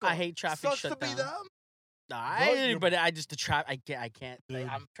 America. I hate traffic Sucks shut to be down. them. you're- But I just I can't. Like, Dude,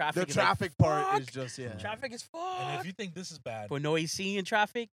 I'm The traffic. is traffic like, part is fuck. just yeah. Traffic is and fuck. if you think this is bad, For no AC in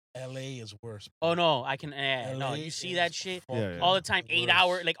traffic. LA is worse. Oh bro. no, I can. no, LA you see is that shit Yeah, yeah. all the time. 8 hour,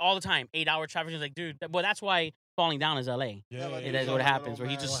 worse. like all the time. 8 hour traffic is like, dude. Well, that's why falling down is LA. Yeah, like yeah, It you is yeah. what saw happens, that where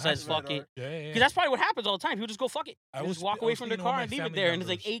he old just man says with fuck red it. art. Yeah, yeah. Because that's probably what happens all the time. People just go fuck it. I They was just walk spe- I away was from their speaking to one car of and my leave it family there, and there's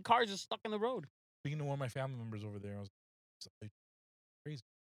like members. 8 cars just stuck in the road. Speaking to one of my family members over there, I was like, crazy.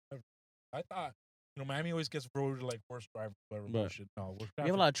 I thought, Miami always gets voted like worst driver, whatever Right. bullshit. No, worst We have a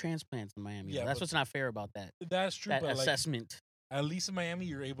traffic. lot of transplants in Miami. Yeah, That's but- what's not fair about that. That's true, That but like, assessment. at least in Miami,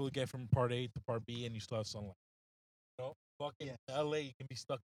 you're able to get from part A to part B, and you still have sunlight. Fucking Yes. LA, you can be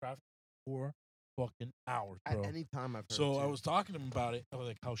stuck in traffic for fucking hours, At bro. any time I've heard. So I too. was talking to him about it. I was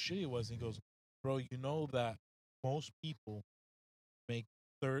like, how shitty it was. And he goes, bro, you know that most people make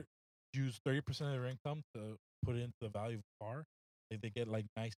use 30% of their income to put into the value of a car. Like they get like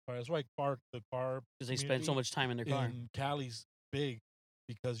nice cars. That's why the car Because they spend so community much time in their car. in Cali's big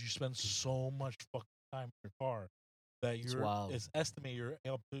because you spend so much fucking time in your car that It's you're wild. it's estimated you're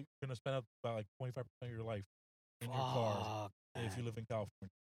gonna spend up about like 25% of your life in your car Fuck, if you man. live in California.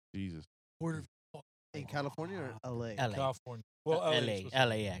 Jesus. Or in California or LA. LA. California. Well, LA, LA,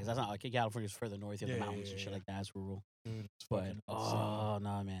 specifically. yeah, because that's not like California's further north. You have the Yeah, mountains yeah, and shit yeah. like that. That's rural. Dude, it's But fucking insane. oh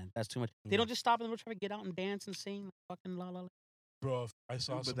no, man, that's too much. They Dude. don't just stop in the middle of traffic, get out and dance and sing, like, fucking la la la. Bro, if I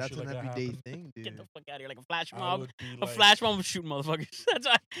saw Dude, some but that's shit an like that everyday happen, thing, Get dude. the fuck out of here, like a flash I mob. would be A like, flash mob would shoot motherfuckers. That's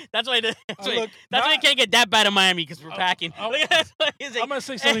why. That's why. look, That's why it not- can't get that bad in Miami because we're I- packing. I- Look, that's why it's I'm like, gonna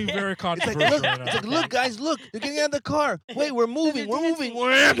say something very It's like, controversial look, right now. it's like, look, guys, look, they're getting out of the car. Wait, we're moving, we're moving.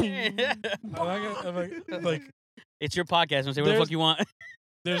 I'm like, It's your podcast. I'm say what the There's- fuck you want.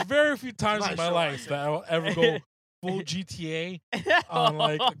 there's very few times my in my show, I life said. that I'll ever go full GTA on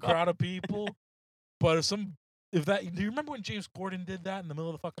like a crowd of people. But if that, do you remember when James Corden did that in the middle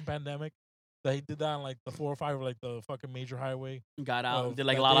of the fucking pandemic? That he did that on like the 405 or like the fucking major highway. Got out, of- did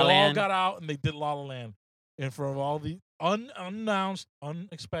like that La La they Land. all got out and they did La La Land in front of all the unannounced,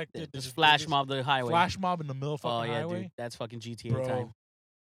 unexpected. they Just just did flash this mob the highway. Flash mob in the middle of Oh fucking yeah, highway. dude, that's fucking GTA Bro, time.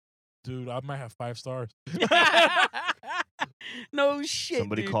 dude, I might have 5 stars. No shit.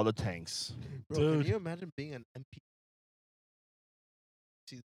 Somebody dude. call the tanks. Bro, Dude. can you imagine being an MP?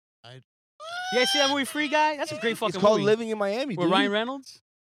 Yeah, see that movie Free Guy? That's a great fucking It's called movie. Living in Miami, With dude. Ryan Reynolds.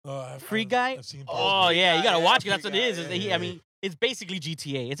 Free Guy? I've seen Oh parts yeah, you gotta Guy, watch it. yeah, That's what it Free is. Guy, Is yeah, he- yeah, I mean, it's basically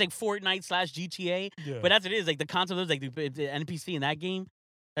GTA. It's like Fortnite / GTA. of it. Yeah. But that's what it is. Like the concept is like the NPC in that game.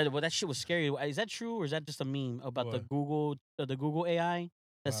 Well, that shit was scary. Is that true or is that just a meme about the What? Google AI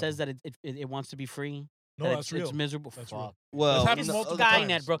that Wow. says that it wants to be free? No, That that's it's real. miserable. That's Fuck. real. Well, happened It's multiple Skynet,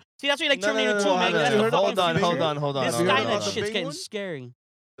 times. bro. See, that's what you like No, no, Terminator no, 2, no, man. no, That's no, the hold fucking on, future. hold on, hold on, This hold on, Skynet hold Skynet on. shit's Bing getting one? scary.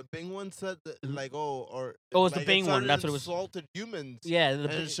 The Bing one said that, Mhm. like, or Oh, it's the like, Bing one. started That's what it was. Insulted humans. Yeah. And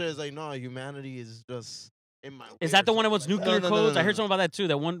it says like, no, humanity is just in my way. Is or that the one that something wants like nuclear No, no, no, codes? no, I heard no. something about that too.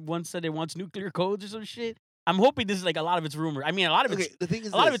 That one said it wants nuclear codes or some shit. I'm hoping this is like a lot of it's rumor. I mean, a lot of it's Okay, the thing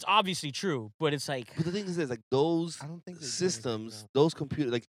is a lot of this, it's obviously true, but it's like but the thing is this, like those I don't think they do anything, systems, no. those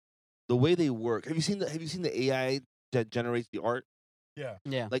computers, like the way they work. Have you seen the AI that generates the art? Yeah.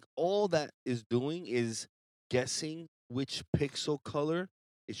 yeah. Like all that is doing is guessing which pixel color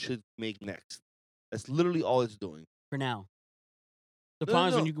it should make next. That's literally all it's doing. For now. The No, no,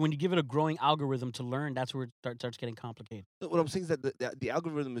 problem is no. when you give it a growing algorithm to learn, that's where it starts getting complicated. No, what I'm saying is that the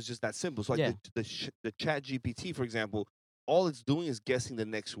algorithm is just that simple. So like Yeah. the Chat GPT, for example, all it's doing is guessing the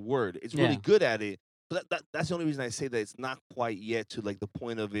next word. It's really Yeah. good at it. But that's the only reason I say that it's not quite yet to like the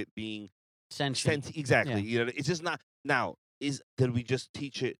point of it being Sentient. exactly. You know, it's just not now. Did we just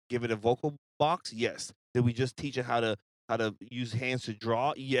teach it, give it a vocal box? Yes. Did we just teach it how to use hands to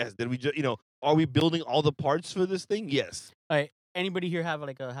draw? Yes. Did we just are we building all the parts for this thing? Yes. All right. Anybody here have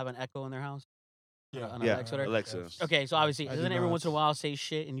have an Echo in their house? Yeah. An Yeah, Alexa, whatever? Alexa. Okay, so obviously, I do doesn't every once in a not. while say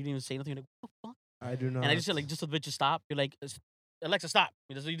shit and you didn't even say nothing? You're like, what the fuck? I do not. And I just said like just a bit to stop. You're like, Alexa, stop.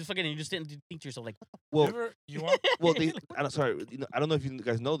 You just fucking you just didn't think to yourself like, what the Well, You want? well, I'm sorry. I don't know if you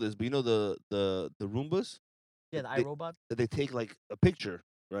guys know this, but you know the Roombas. yeah, the They- iRobot. that they take like a picture,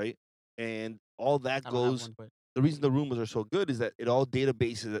 right? And all that I don't have goes. one, but The reason the Roombas are so good is that it all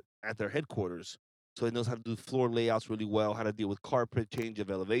databases at their headquarters. So it knows how to do floor layouts really well, how to deal with carpet, change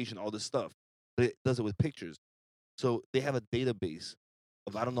of elevation, all this stuff. But it does it with pictures. So they have a database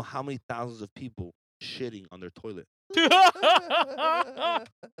of I don't know how many thousands of people shitting on their toilet.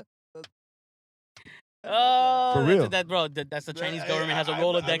 oh, For that's real. That bro, that's the Chinese I- government has a I-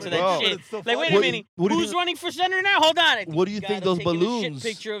 Rolodex of Bro. that shit. It's so Like, wait a What- minute, what do you who's think- running for senator now? Hold on. I What do you think got him those taking a shit balloons-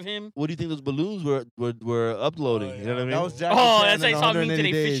 picture of him? What do you think those balloons were uploading? Oh, You know what I yeah. mean? That was Jackie Oh, Chan that's in like something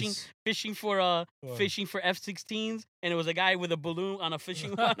 180 today, days. fishing for What? fishing for F-16s, and it was a guy with a balloon on a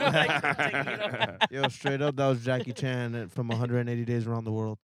fishing line. Like, Yo, straight up, that was Jackie Chan from 180 Days Around the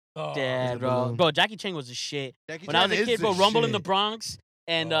World. Oh, yeah, the bro. balloon. Bro, Jackie Chan was the shit. Jackie When I was a Chan kid, is bro, the Rumble in the shit. Bronx,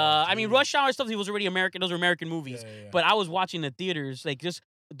 and Oh, I mean dude. Rush Hour stuff. He was already American. Those were American movies. Yeah. But I was watching the theaters, like just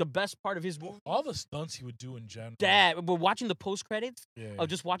the best part of his movie. all the stunts he would do in general. But watching the post credits Yeah. of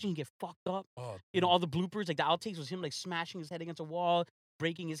just watching him get fucked up. Oh, You know, dude. all the bloopers, like the outtakes was him like smashing his head against a wall,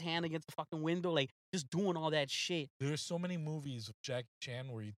 breaking his hand against the fucking window, like just doing all that shit. There's so many movies of Jackie Chan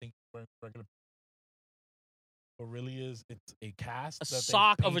where you think we're regular. What really is, it's a cast. A that they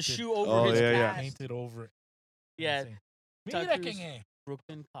sock of a painted- shoe over Oh, his yeah, yeah. cast. painted over. it. Yeah, Insane. Tuckers. Mira quién es.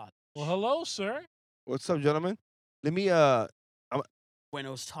 Brooklyn College. Well, hello, sir. What's up, gentlemen? Let me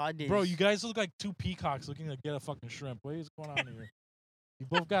Buenos tardes. Bro, you guys look like two peacocks looking to get a fucking shrimp. What is going on here? You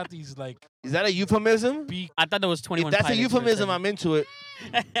both got these like is that a euphemism? beak. I thought that was If 21 that's a Pilots for euphemism, second. I'm into it.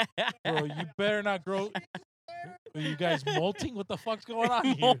 Bro, you better not grow. Are you guys molting? What the fuck's going on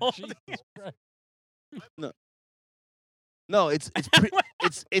here? Molting. Jesus Christ. No, it's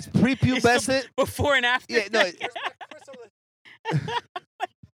it's It's prepubescent. before and after. Yeah, no,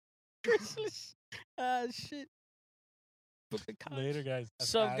 Chrysalis. Shit. Brooklyn College. Later, guys.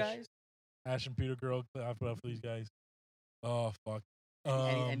 That's Sup, Ash. guys? Ash and Peter Girl. I put up for these guys. Oh fuck.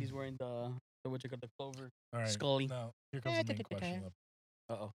 And he's wearing the what you call the clover. all right. Scully. Now here comes the main question. Up.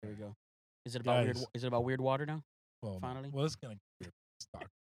 Uh oh, here we go. Is it about weird? Guys. Is it about weird water now? Well, Finally? well, it's gonna get weird. Stock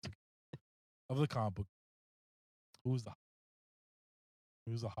of the comic book. Who's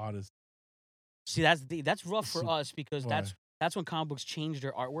the hottest? See, that's rough for So- us because why? that's when comic books changed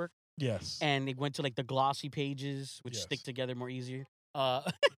their artwork Yes. and they went to like the glossy pages, which stick Yes. together more easier.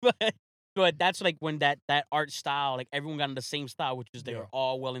 But that's like when that art style, like everyone got in the same style, which is they're Yeah.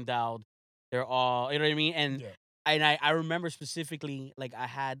 all well endowed. They're all, you know what I mean? And Yeah. I remember specifically, like I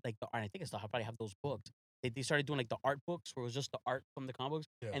had like the art. I think I still probably have those books. They started doing like the art books where it was just the art from the comic books,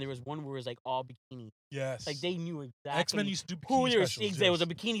 Yeah. and there was one where it was like all bikini. Yes. Like they knew exactly X Men used to do who bikini they were. specials. It was a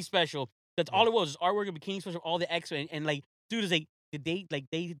yes. bikini special. That's Yeah. all it was artwork and bikini special. All the X Men and like, dude, is like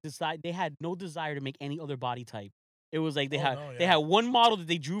they had no desire to make any other body type. It was like they Oh, had no, they yeah. had one model that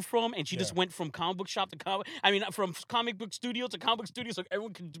they drew from, and she just Yeah. went from comic book shop to comic. I mean, from comic book studio to comic book studio, so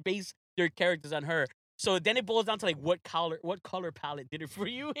everyone could base their characters on her. So then it boils down to like what color palette did it for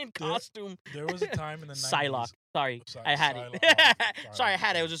you in costume. There was a time in the 90s. Psylocke. Sorry, Psy- I had Psylocke. it. Oh, Sorry, I had it.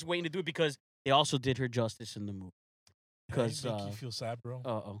 I sorry. was just waiting to do it because they also did her justice in the movie. Hey, 'Cause, make you feel sad, bro. Uh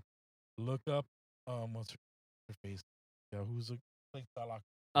oh. Look up what's her face? Yeah, who's like Psylocke?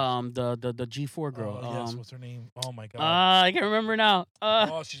 The G4 girl. Oh, yes, what's her name? Oh my god. I can't remember now.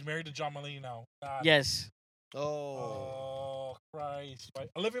 Oh, she's married to John Mulaney now. God. Yes. Oh. Oh Christ. Right.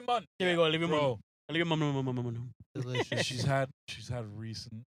 Olivia Munn. There you go, Olivia Munn. Bro, Olivia Munn. Delicious. she's had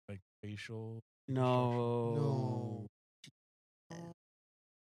recent like facial. No.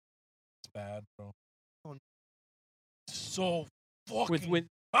 It's bad, bro. Oh. So fucking. With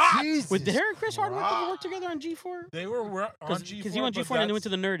Ah! with her and Chris Hardwick Christ. ever worked together on G4? They were on G4. Because he went but G4 and then they went that's- to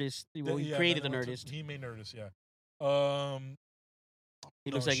the Nerdist. Well, he yeah, created the then they went Nerdist. He made Nerdist, yeah.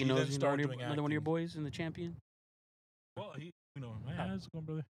 He No, looks like she he then knows started another doing one of your acting. boys in the Champion. Well, how's it going,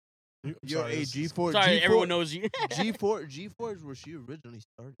 brother? I'm Your sorry, this is- G4. Sorry, G4, everyone knows you. G4 is where she originally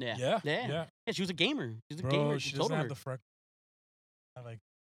started. Yeah. Yeah, Yeah. yeah. Yeah, she was a gamer. She's a Bro, gamer. she She doesn't told have her. the freck. I like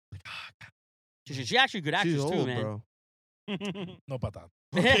She's actually a good actress She's too, old, man. bro. no patat.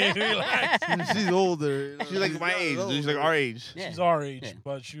 Okay, relax. She's older. You know, She's like my not age. older. She's like our age. Yeah. She's our age, Yeah.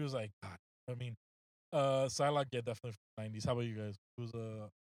 but she was like, God. I mean, Psylocke, yeah, definitely from the 90s. How about you guys? Who's Who's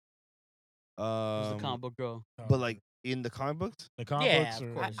the comic book girl? But like in the comic books, the comic Yeah, books? of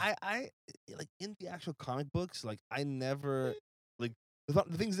Or, course. I like in the actual comic books, like I never like the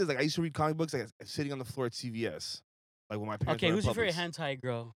thing is this, like I used to read comic books like sitting on the floor at CVS, like when my parents. Okay, were who's your favorite Publix. hentai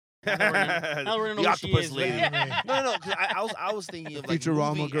girl? I don't really know The who she octopus is, lady. but- No, because I was thinking of like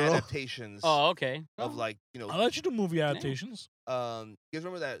Futurama movie girl. adaptations Oh, okay. of like I'll let you do movie adaptations. you guys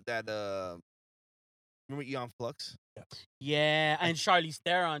remember that remember Eon Flux? Yeah, and Charlize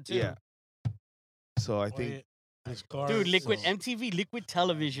Theron too. Yeah. So I think Wait, this car Dude, is Liquid so- MTV Liquid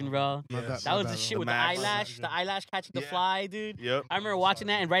Television, bro. My Yes. bad, That my was bad, the my shit The with Max. the eyelash catching the Yeah. fly, dude. yep. I remember watching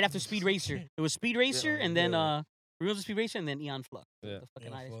that, and right after Speed Racer, it was Speed Racer, and then Yeah. Real Speed Racer, and then Eon Flux. Yeah. The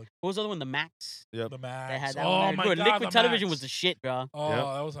fucking Yeah, eyelash. fuck. What was the other one? The Max. Yep. The That Max. had that oh one. my Bro, god, Liquid the Television Max. was the shit, bro. Oh, Yep.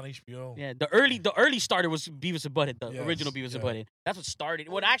 that was on HBO. Yeah, the early starter was Beavis and Butthead, the original Yes, Beavis and yeah. Butthead. That's what started.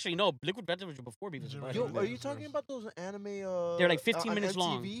 Well, actually, no, Liquid Television before Beavis and Butthead. Yo, Yeah, are you that's talking gross. about those anime? They're like 15 on minutes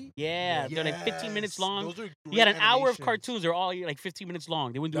long. MTV? Yeah, they're like 15 minutes Yes, long. those are You had an great hour of animations. cartoons. They're all like 15 minutes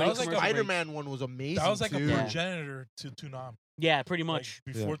long. They wouldn't do That any was like a commercial breaks. Spider-Man one was amazing. That was like too. a Yeah. progenitor to Toonami. Yeah, pretty Like, much.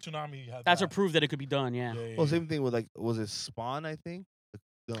 before Toonami, you had That's a that. proof that it could be done. Yeah. Yeah, yeah, Well, yeah. same thing with like was it Spawn? I think.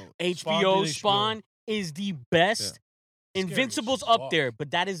 No. HBO did HBO. Spawn is the best. Scary Invincible's as up fuck. there, but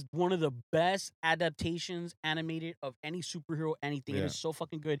that is one of the best adaptations animated of any superhero anything. It Yeah. is so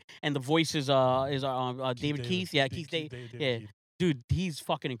fucking good, and the voice is David Keith. Yeah, Keith. Yeah. Keith. Dude, he's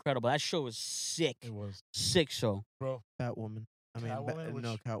fucking incredible. That show is sick. It was, Sick show. bro. Catwoman. I mean, Catwoman,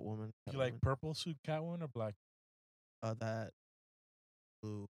 no, which- Catwoman. You like Catwoman. purple suit Catwoman or black? That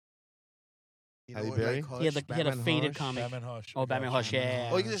blue. You Halle what, Berry? Hush, He had a Batman faded Hush? comic. Batman Hush. Oh, I Batman got Hush, you. yeah.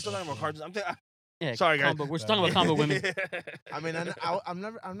 Oh, you can just talking about cartoons. Yeah, Sorry, guys. comic book. We're talking about comic book women. I mean,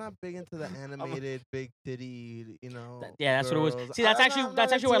 I'm not big into the animated big titty, you know. Yeah, that's what it was. girls. See, that's I'm actually not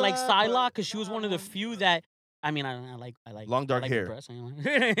that's actually why I like into that, Psylocke but, because she was one of no, the few no. that. I mean, I like Long dark I like hair. Breasts,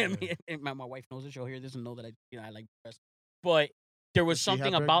 my wife knows it. She'll hear this and know that I like breasts. But there was Does she have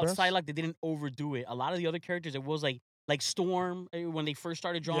something big about breasts? Psylocke that didn't overdo it. A lot of the other characters, it was like Storm when they first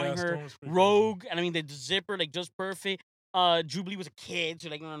started drawing Yeah, her, Storm was pretty crazy. Rogue, and I mean the zipper like just perfect. Jubilee was a kid, so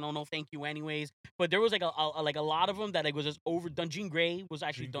like no, thank you, anyways. But there was like a lot of them that like was just overdone. Jean Grey was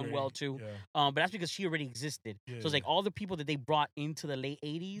actually Jean done Grey, well too. Yeah. But that's because she already existed. So it's like Yeah. all the people that they brought into the late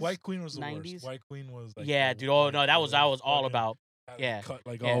 '80s. White Queen was the 90s. worst. White Queen was like Yeah, the- dude. Oh like, no, that was all fucking about. had it yeah, Cut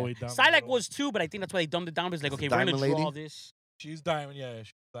like Yeah. all the way down. the Psylocke middle. was too, but I think that's why they dumbed it down. It's like, That's okay, the we're gonna diamond draw lady? this. She's diamond. Yeah,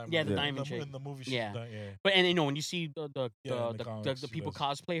 she's diamond. Yeah, the In diamond the, chick. in the movie. She's Yeah. yeah. But and you know when you see the Yeah, in the comics, she people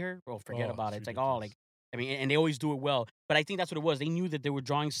does. cosplay her, oh forget Oh, about it. it's It's like oh like I mean and they always do it well. But I think that's what it was. They knew that they were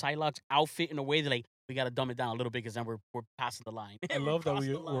drawing Psylocke's outfit in a way that like we gotta dumb it down a little bit because then we're passing the line. I We're love that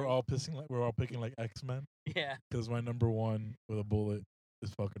crossing the we're line. all picking like X-Men yeah. because my number one with a bullet is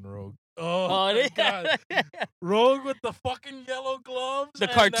fucking Rogue. Oh, Oh my god, Rogue with the fucking yellow gloves. The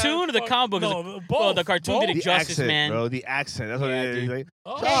and that cartoon or the fuck- comic book? No, both. well, the cartoon did both. it The justice, accent, man. bro. The accent. That's what Yeah, it is. dude. Like,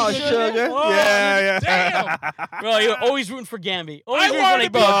 Oh, oh, sugar. sugar. Oh, yeah, damn. yeah. Bro, you're always rooting for Gambit. Always I rooting for wanted to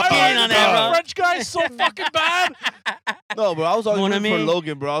like be, bro, I get in wanted on to be a that, bro. French guy so fucking bad. No, bro. I was always Mon rooting for ami.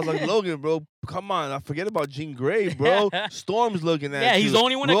 Logan, bro. I was like, Logan, bro. Come on. I forget about Jean Grey, bro. Storm's looking at Yeah, you. he's the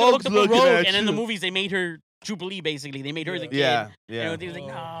only one that could Rogue's look up a looking Rogue, at and in the you. movies they made her Jubilee. Basically, they made her the kid. Yeah, You yeah. know, they was like, Oh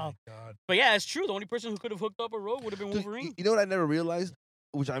no. my god. But yeah, it's true. The only person who could have hooked up a Rogue would have been Dude, Wolverine. you know what I never realized?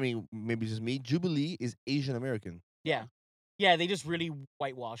 Which I mean, maybe just me. Jubilee is Asian American. Yeah, yeah. They just really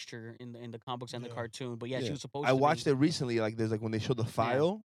whitewashed her in the comic books and the Yeah. cartoon. But yeah, Yeah. she was supposed. I to watched be. it recently. Like, there's like when they show the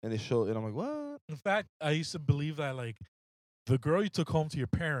file and they show, and I'm like, what? In fact, I used to believe that like the girl you took home to your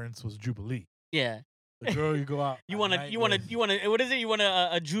parents was Jubilee. Yeah. The girl you go out. You at want night you want with. to what is it? You want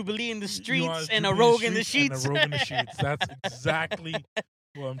a Jubilee in the You streets want and a Jubilee Rogue in the streets sheets. And a Rogue in the sheets. That's exactly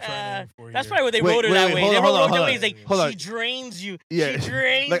Well, I'm trying to look for That's here. probably what they Wait, wrote her wait, that wait, way. hold They on, hold wrote on, the hold way on. he's like, Hold on. she drains you. Yeah. She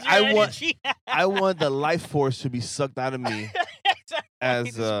drains Like, your I want- energy. I want the life force to be sucked out of me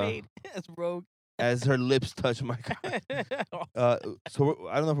as, as rogue. as her lips touch my cock. So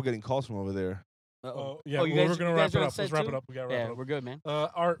I don't know if we're getting calls from over there. Oh, yeah, Oh, you well, guys- we're gonna you wrap guys it are up. set Let's wrap too? it up. We gotta wrap Yeah, it up. we're good, man.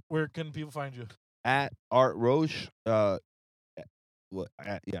 Art, where can people find you? At Art Roche,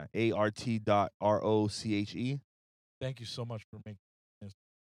 ART.ROCHE. Thank you so much for making this.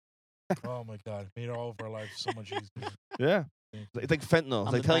 Oh my God, made all of our lives so much easier. Yeah. Thank It's you. like fentanyl. It's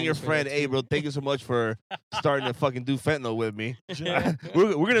I'm like the telling your dinosaur friend, that hey, too. bro, thank you so much for starting to fucking do fentanyl with me. Jim,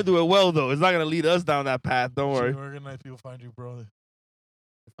 we're going to do it well, though. It's not going to lead us down that path. Don't worry. Jim, where can people find you, brother?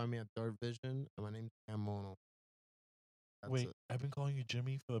 Find me at Dark Vision, and my name's Cam Mono. That's Wait, it. I've been calling you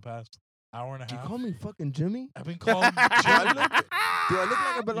Jimmy for the past hour and a Do you half. call me fucking Jimmy? I've been calling you Do I Jimmy. look, do I look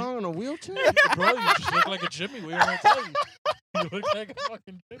like I belong in a wheelchair? Bro, you just look like a Jimmy. What am I tell you? You look like a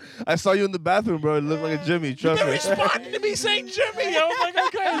fucking Jimmy. I saw you in the bathroom, bro. You look like a Jimmy. You Trust never me. responded to me saying Jimmy. I was like,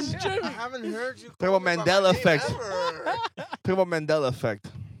 okay, it's I Jimmy. haven't heard you. Talk call about me by Mandela my name effect. ever. Talk about Mandela effect.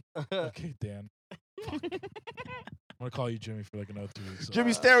 Okay, Dan. I'm gonna call you Jimmy for like another 2 weeks. so.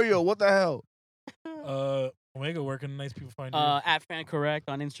 Jimmy Stereo, what the hell? Omega, where can nice people find you? At Fan Correct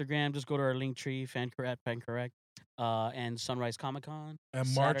on Instagram. Just go to our link tree, Fan Correct. And Sunrise Comic Con. And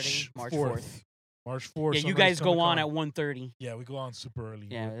Saturday, March March 4th. March 4th. Yeah, you Sunrise guys go on Comic-Con. at 1:30. Yeah, we go on super early.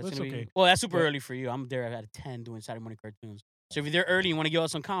 Yeah, but that's it's gonna okay. be. Well, that's super But- early for you. I'm there at 10 doing Saturday morning cartoons. So if you're there early and want to give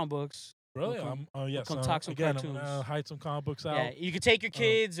us some comic books, Really? come- Yes. come talk some again, I'm cartoons. gonna hide some comic books out. yeah, you can take your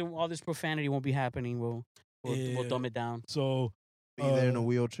kids and all this profanity won't be happening. We'll Yeah. dumb it down. So Be there in a Uh,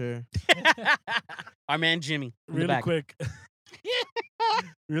 wheelchair. Our man Jimmy in the really back. quick.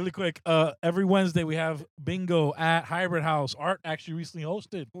 Really quick. Every Wednesday we have bingo at Hybrid House. Art actually recently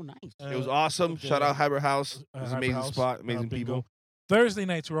hosted. Oh, nice. It was awesome. okay. Shout out Hybrid House. It was an Hybrid amazing House, spot. Amazing bingo. people. Thursday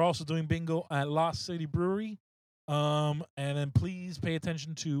nights we're also doing bingo at Lost City Brewery. And then please pay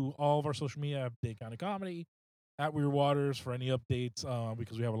attention to all of our social media at Day Kind of Comedy, at Weird Waters for any updates.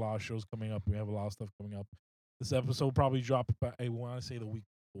 Because we have a lot of shows coming up. We have a lot of stuff coming up. This episode will probably drop. I want to say the week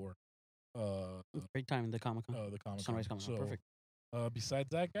before. Great time in the Comic Con. The Comic Sunrise Comic Con. So, Perfect. besides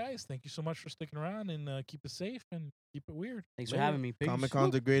that, guys, thank you so much for sticking around and keep it safe and keep it weird. Thanks for Later. having me. Peace. Comic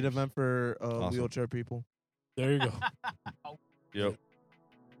Con's a great event for Awesome. wheelchair people. There you go. Yep.